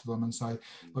go up to them and say,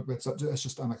 look, that's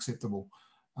just unacceptable.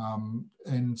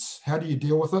 And how do you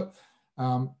deal with it?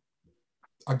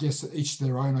 I guess each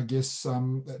their own. I guess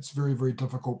it's very, very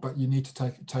difficult, but you need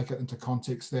to take it into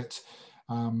context that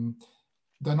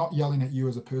they're not yelling at you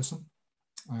as a person.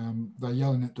 They're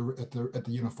yelling at the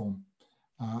uniform.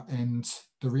 And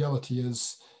the reality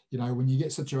is, when you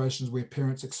get situations where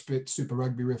parents expect Super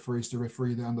Rugby referees to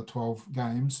referee the under 12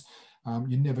 games,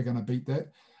 you're never going to beat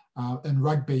that. In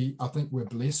rugby, I think we're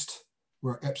blessed.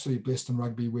 We're absolutely blessed in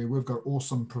rugby where we've got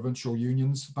awesome provincial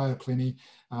unions. Bay of Plenty,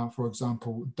 for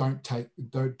example,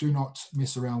 do not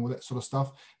mess around with that sort of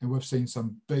stuff. And we've seen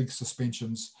some big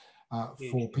suspensions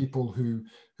for people who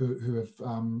have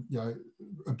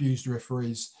abused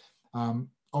referees.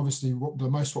 Obviously,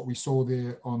 what we saw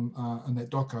there in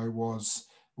that doco was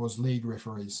league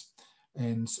referees,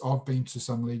 and I've been to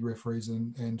some league referees,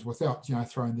 and without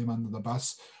throwing them under the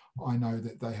bus, I know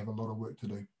that they have a lot of work to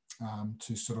do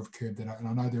to sort of curb that out. And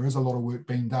I know there is a lot of work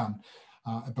being done,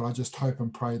 but I just hope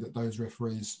and pray that those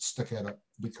referees stick at it,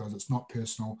 because it's not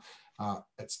personal.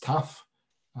 It's tough,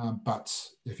 but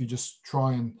if you just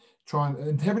try and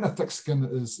having a thick skin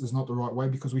is not the right way,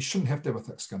 because we shouldn't have to have a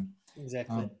thick skin.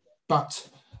 Exactly. But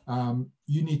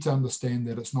you need to understand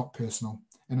that it's not personal.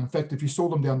 And in fact, if you saw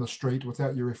them down the street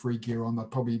without your referee gear on,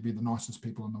 they'd probably be the nicest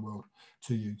people in the world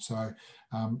to you. So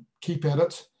keep at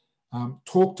it.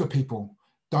 Talk to people.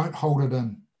 Don't hold it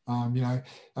in.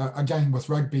 Again, with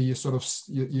rugby,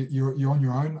 you're on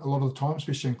your own a lot of the time,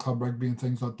 especially in club rugby and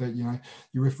things like that.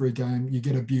 You referee a game, you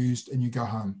get abused, and you go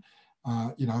home.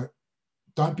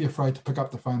 Don't be afraid to pick up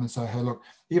the phone and say, hey, look,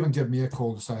 even give me a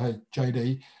call to say, hey,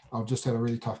 JD, I've just had a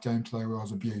really tough game today where I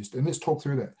was abused. And let's talk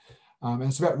through that. And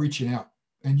it's about reaching out.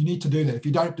 And you need to do that. If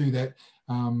you don't do that,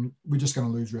 we're just going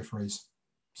to lose referees.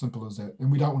 Simple as that.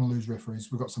 And we don't want to lose referees.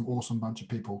 We've got some awesome bunch of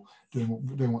people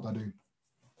doing what they do.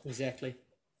 Exactly.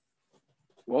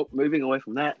 Well, moving away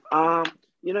from that,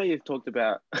 you've talked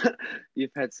about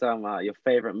you've had some your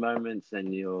favorite moments,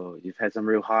 and you've had some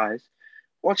real highs.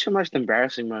 What's your most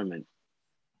embarrassing moment?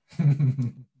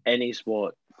 Any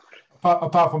sport.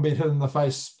 Apart from being hit in the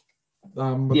face with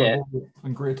a ball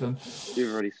in Greaton.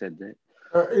 You've already said that.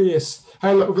 Yes.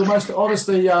 Hey, look, the most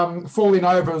obviously falling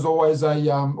over is always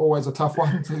a tough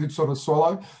one to sort of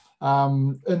swallow.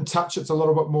 In touch, it's a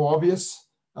little bit more obvious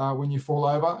when you fall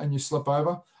over and you slip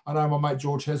over. I know my mate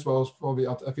George Haswell is probably,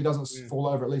 if he doesn't fall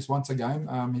over at least once a game,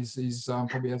 he's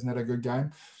probably hasn't had a good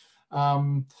game.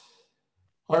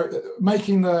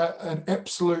 Making an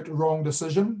absolute wrong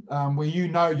decision, where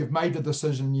you've made the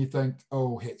decision, you think,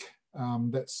 oh heck,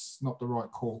 that's not the right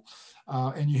call,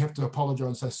 and you have to apologise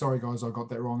and say, sorry guys, I got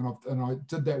that wrong. And I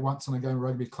did that once in a game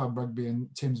of club rugby in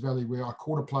Thames Valley, where I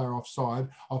caught a player offside.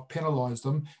 I've penalised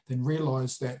them, then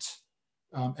realised that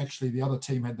actually the other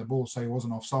team had the ball, so he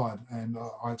wasn't offside, and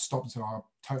I stopped and said, I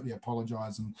totally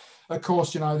apologise. And of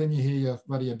course, then you hear your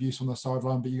bloody abuse on the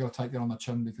sideline, but you got to take that on the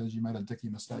chin because you made a dicky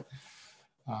mistake.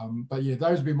 But yeah,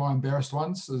 those would be my embarrassed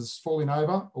ones, is falling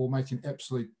over or making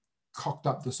absolute cocked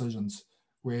up decisions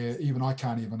where even I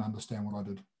can't even understand what I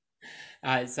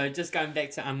did. So just going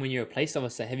back to when you were a police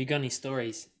officer, have you got any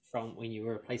stories from when you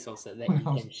were a police officer that you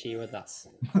can share with us?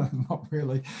 Not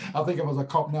really. I think if I was a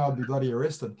cop now, I'd be bloody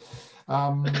arrested.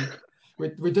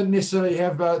 We didn't necessarily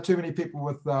have too many people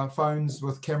with phones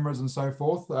with cameras and so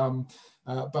forth.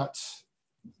 But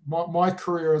my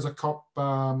career as a cop,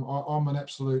 I'm an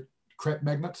absolute crap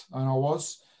magnet, and I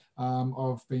was.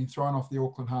 I've been thrown off the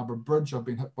Auckland Harbour Bridge. I've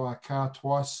been hit by a car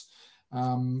twice.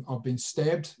 I've been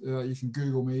stabbed. You can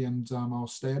Google me, and I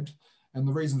was stabbed. And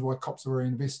the reasons why cops are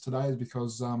invested today is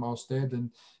because I was stabbed,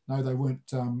 and no, they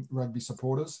weren't rugby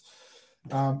supporters.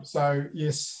 So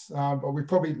yes, but we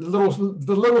probably the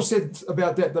little said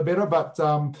about that, the better. But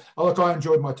look, I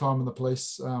enjoyed my time in the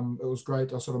police. It was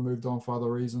great. I sort of moved on for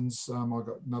other reasons. I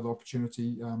got another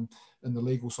opportunity in the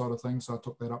legal side of things, so I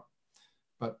took that up.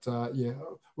 But yeah,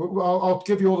 I'll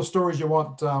give you all the stories you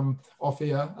want off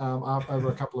here over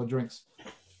a couple of drinks.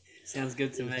 Sounds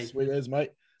good to me. Sweet as,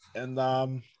 mate. And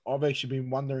I've actually been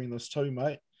wondering this too,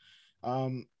 mate.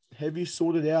 Have you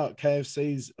sorted out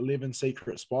KFC's 11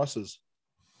 secret spices?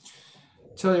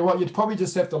 Tell you what, you'd probably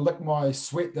just have to lick my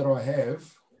sweat that I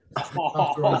have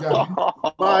after a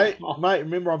game. Mate,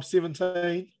 remember I'm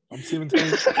 17. I'm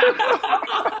 17.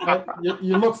 Mate,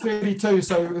 you look 32,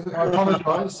 so I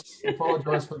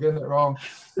apologise for getting it wrong.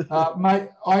 Mate,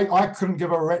 I couldn't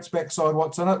give a rat's backside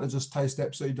what's in it. It just tastes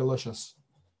absolutely delicious.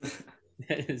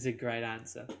 That is a great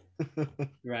answer.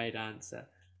 Great answer.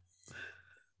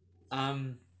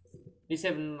 Let's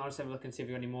have a look and see if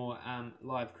we've got any more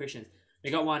live questions. We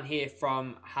got one here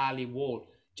from Harley Ward.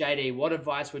 JD, what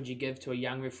advice would you give to a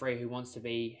young referee who wants to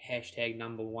be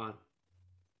 #1?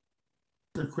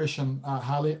 Good question,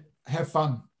 Harley. Have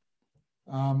fun.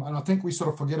 And I think we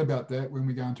sort of forget about that when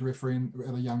we go into refereeing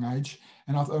at a young age.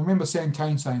 And I remember Sam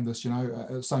Kane saying this,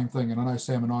 same thing. And I know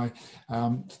Sam and I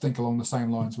think along the same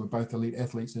lines. We're both elite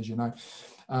athletes, as you know.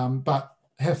 But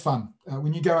have fun.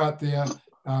 When you go out there,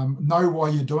 know why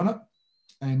you're doing it.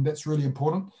 And that's really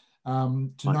important,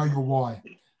 to know your why.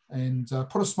 And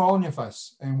put a smile on your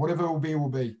face. And whatever will be, will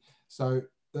be. So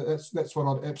that's what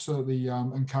I'd absolutely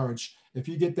encourage. If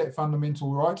you get that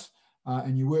fundamental right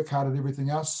and you work hard at everything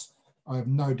else, I have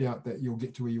no doubt that you'll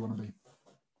get to where you want to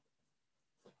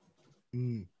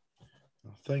be. I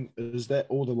think, is that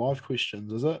all the live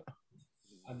questions, is it?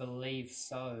 I believe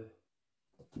so.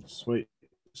 Sweet.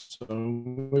 So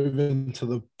moving to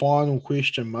the final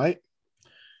question, mate.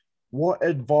 What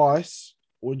advice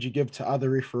would you give to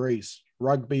other referees,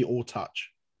 rugby or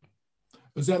touch?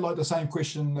 Is that like the same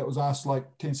question that was asked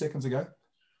like 10 seconds ago?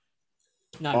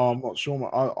 No. Oh, I'm not sure. Mate.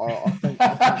 I think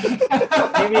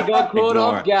Maybe got caught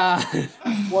off guard.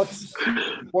 What's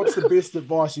the best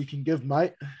advice you can give,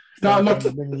 mate? No,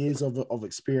 look, many years of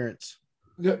experience.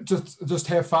 Yeah, just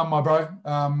have fun, my bro.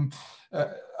 And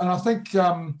I think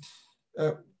don't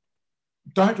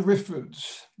referee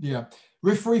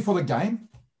for the game.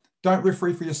 Don't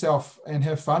referee for yourself and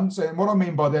have fun. So, and what I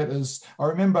mean by that is, I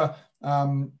remember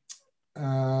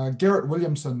Garrett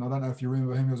Williamson. I don't know if you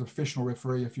remember him. He was a professional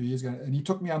referee a few years ago, and he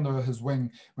took me under his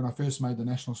wing when I first made the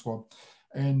national squad.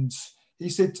 And he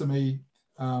said to me,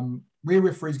 where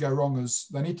referees go wrong is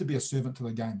they need to be a servant to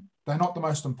the game. They're not the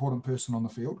most important person on the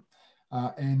field.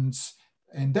 And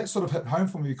that sort of hit home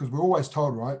for me, because we're always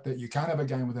told, right, that you can't have a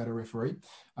game without a referee,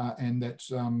 and that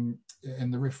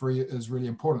and the referee is really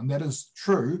important. And that is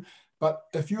true. But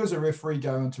if you as a referee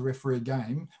go into referee a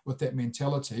game with that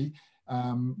mentality,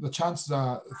 the chances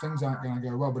are things aren't going to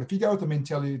go well. But if you go with the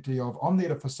mentality of, I'm there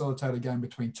to facilitate a game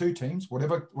between two teams,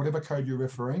 whatever code you're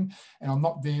refereeing, and I'm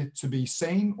not there to be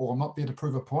seen, or I'm not there to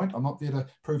prove a point. I'm not there to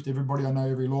prove to everybody I know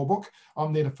every law book.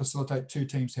 I'm there to facilitate two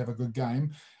teams to have a good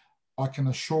game. I can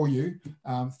assure you,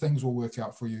 things will work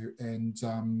out for you. And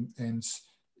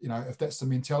if that's the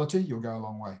mentality, you'll go a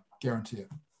long way. Guarantee it.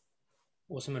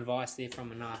 Awesome advice there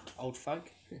from an old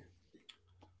folk.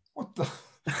 What the?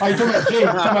 Oh, you're talking about G, you're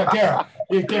talking about Garrett.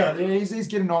 Yeah, Garrett. Yeah, he's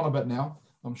getting on a bit now,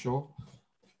 I'm sure.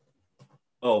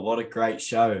 Oh, what a great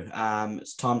show.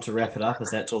 It's time to wrap it up, as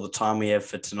that's all the time we have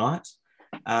for tonight.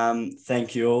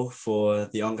 Thank you all for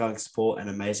the ongoing support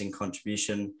and amazing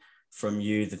contribution from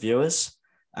you, the viewers.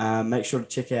 Make sure to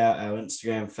check out our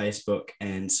Instagram, Facebook,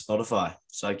 and Spotify.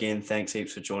 So again, thanks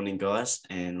heaps for joining, guys,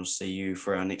 and we'll see you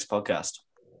for our next podcast.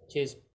 Cheers.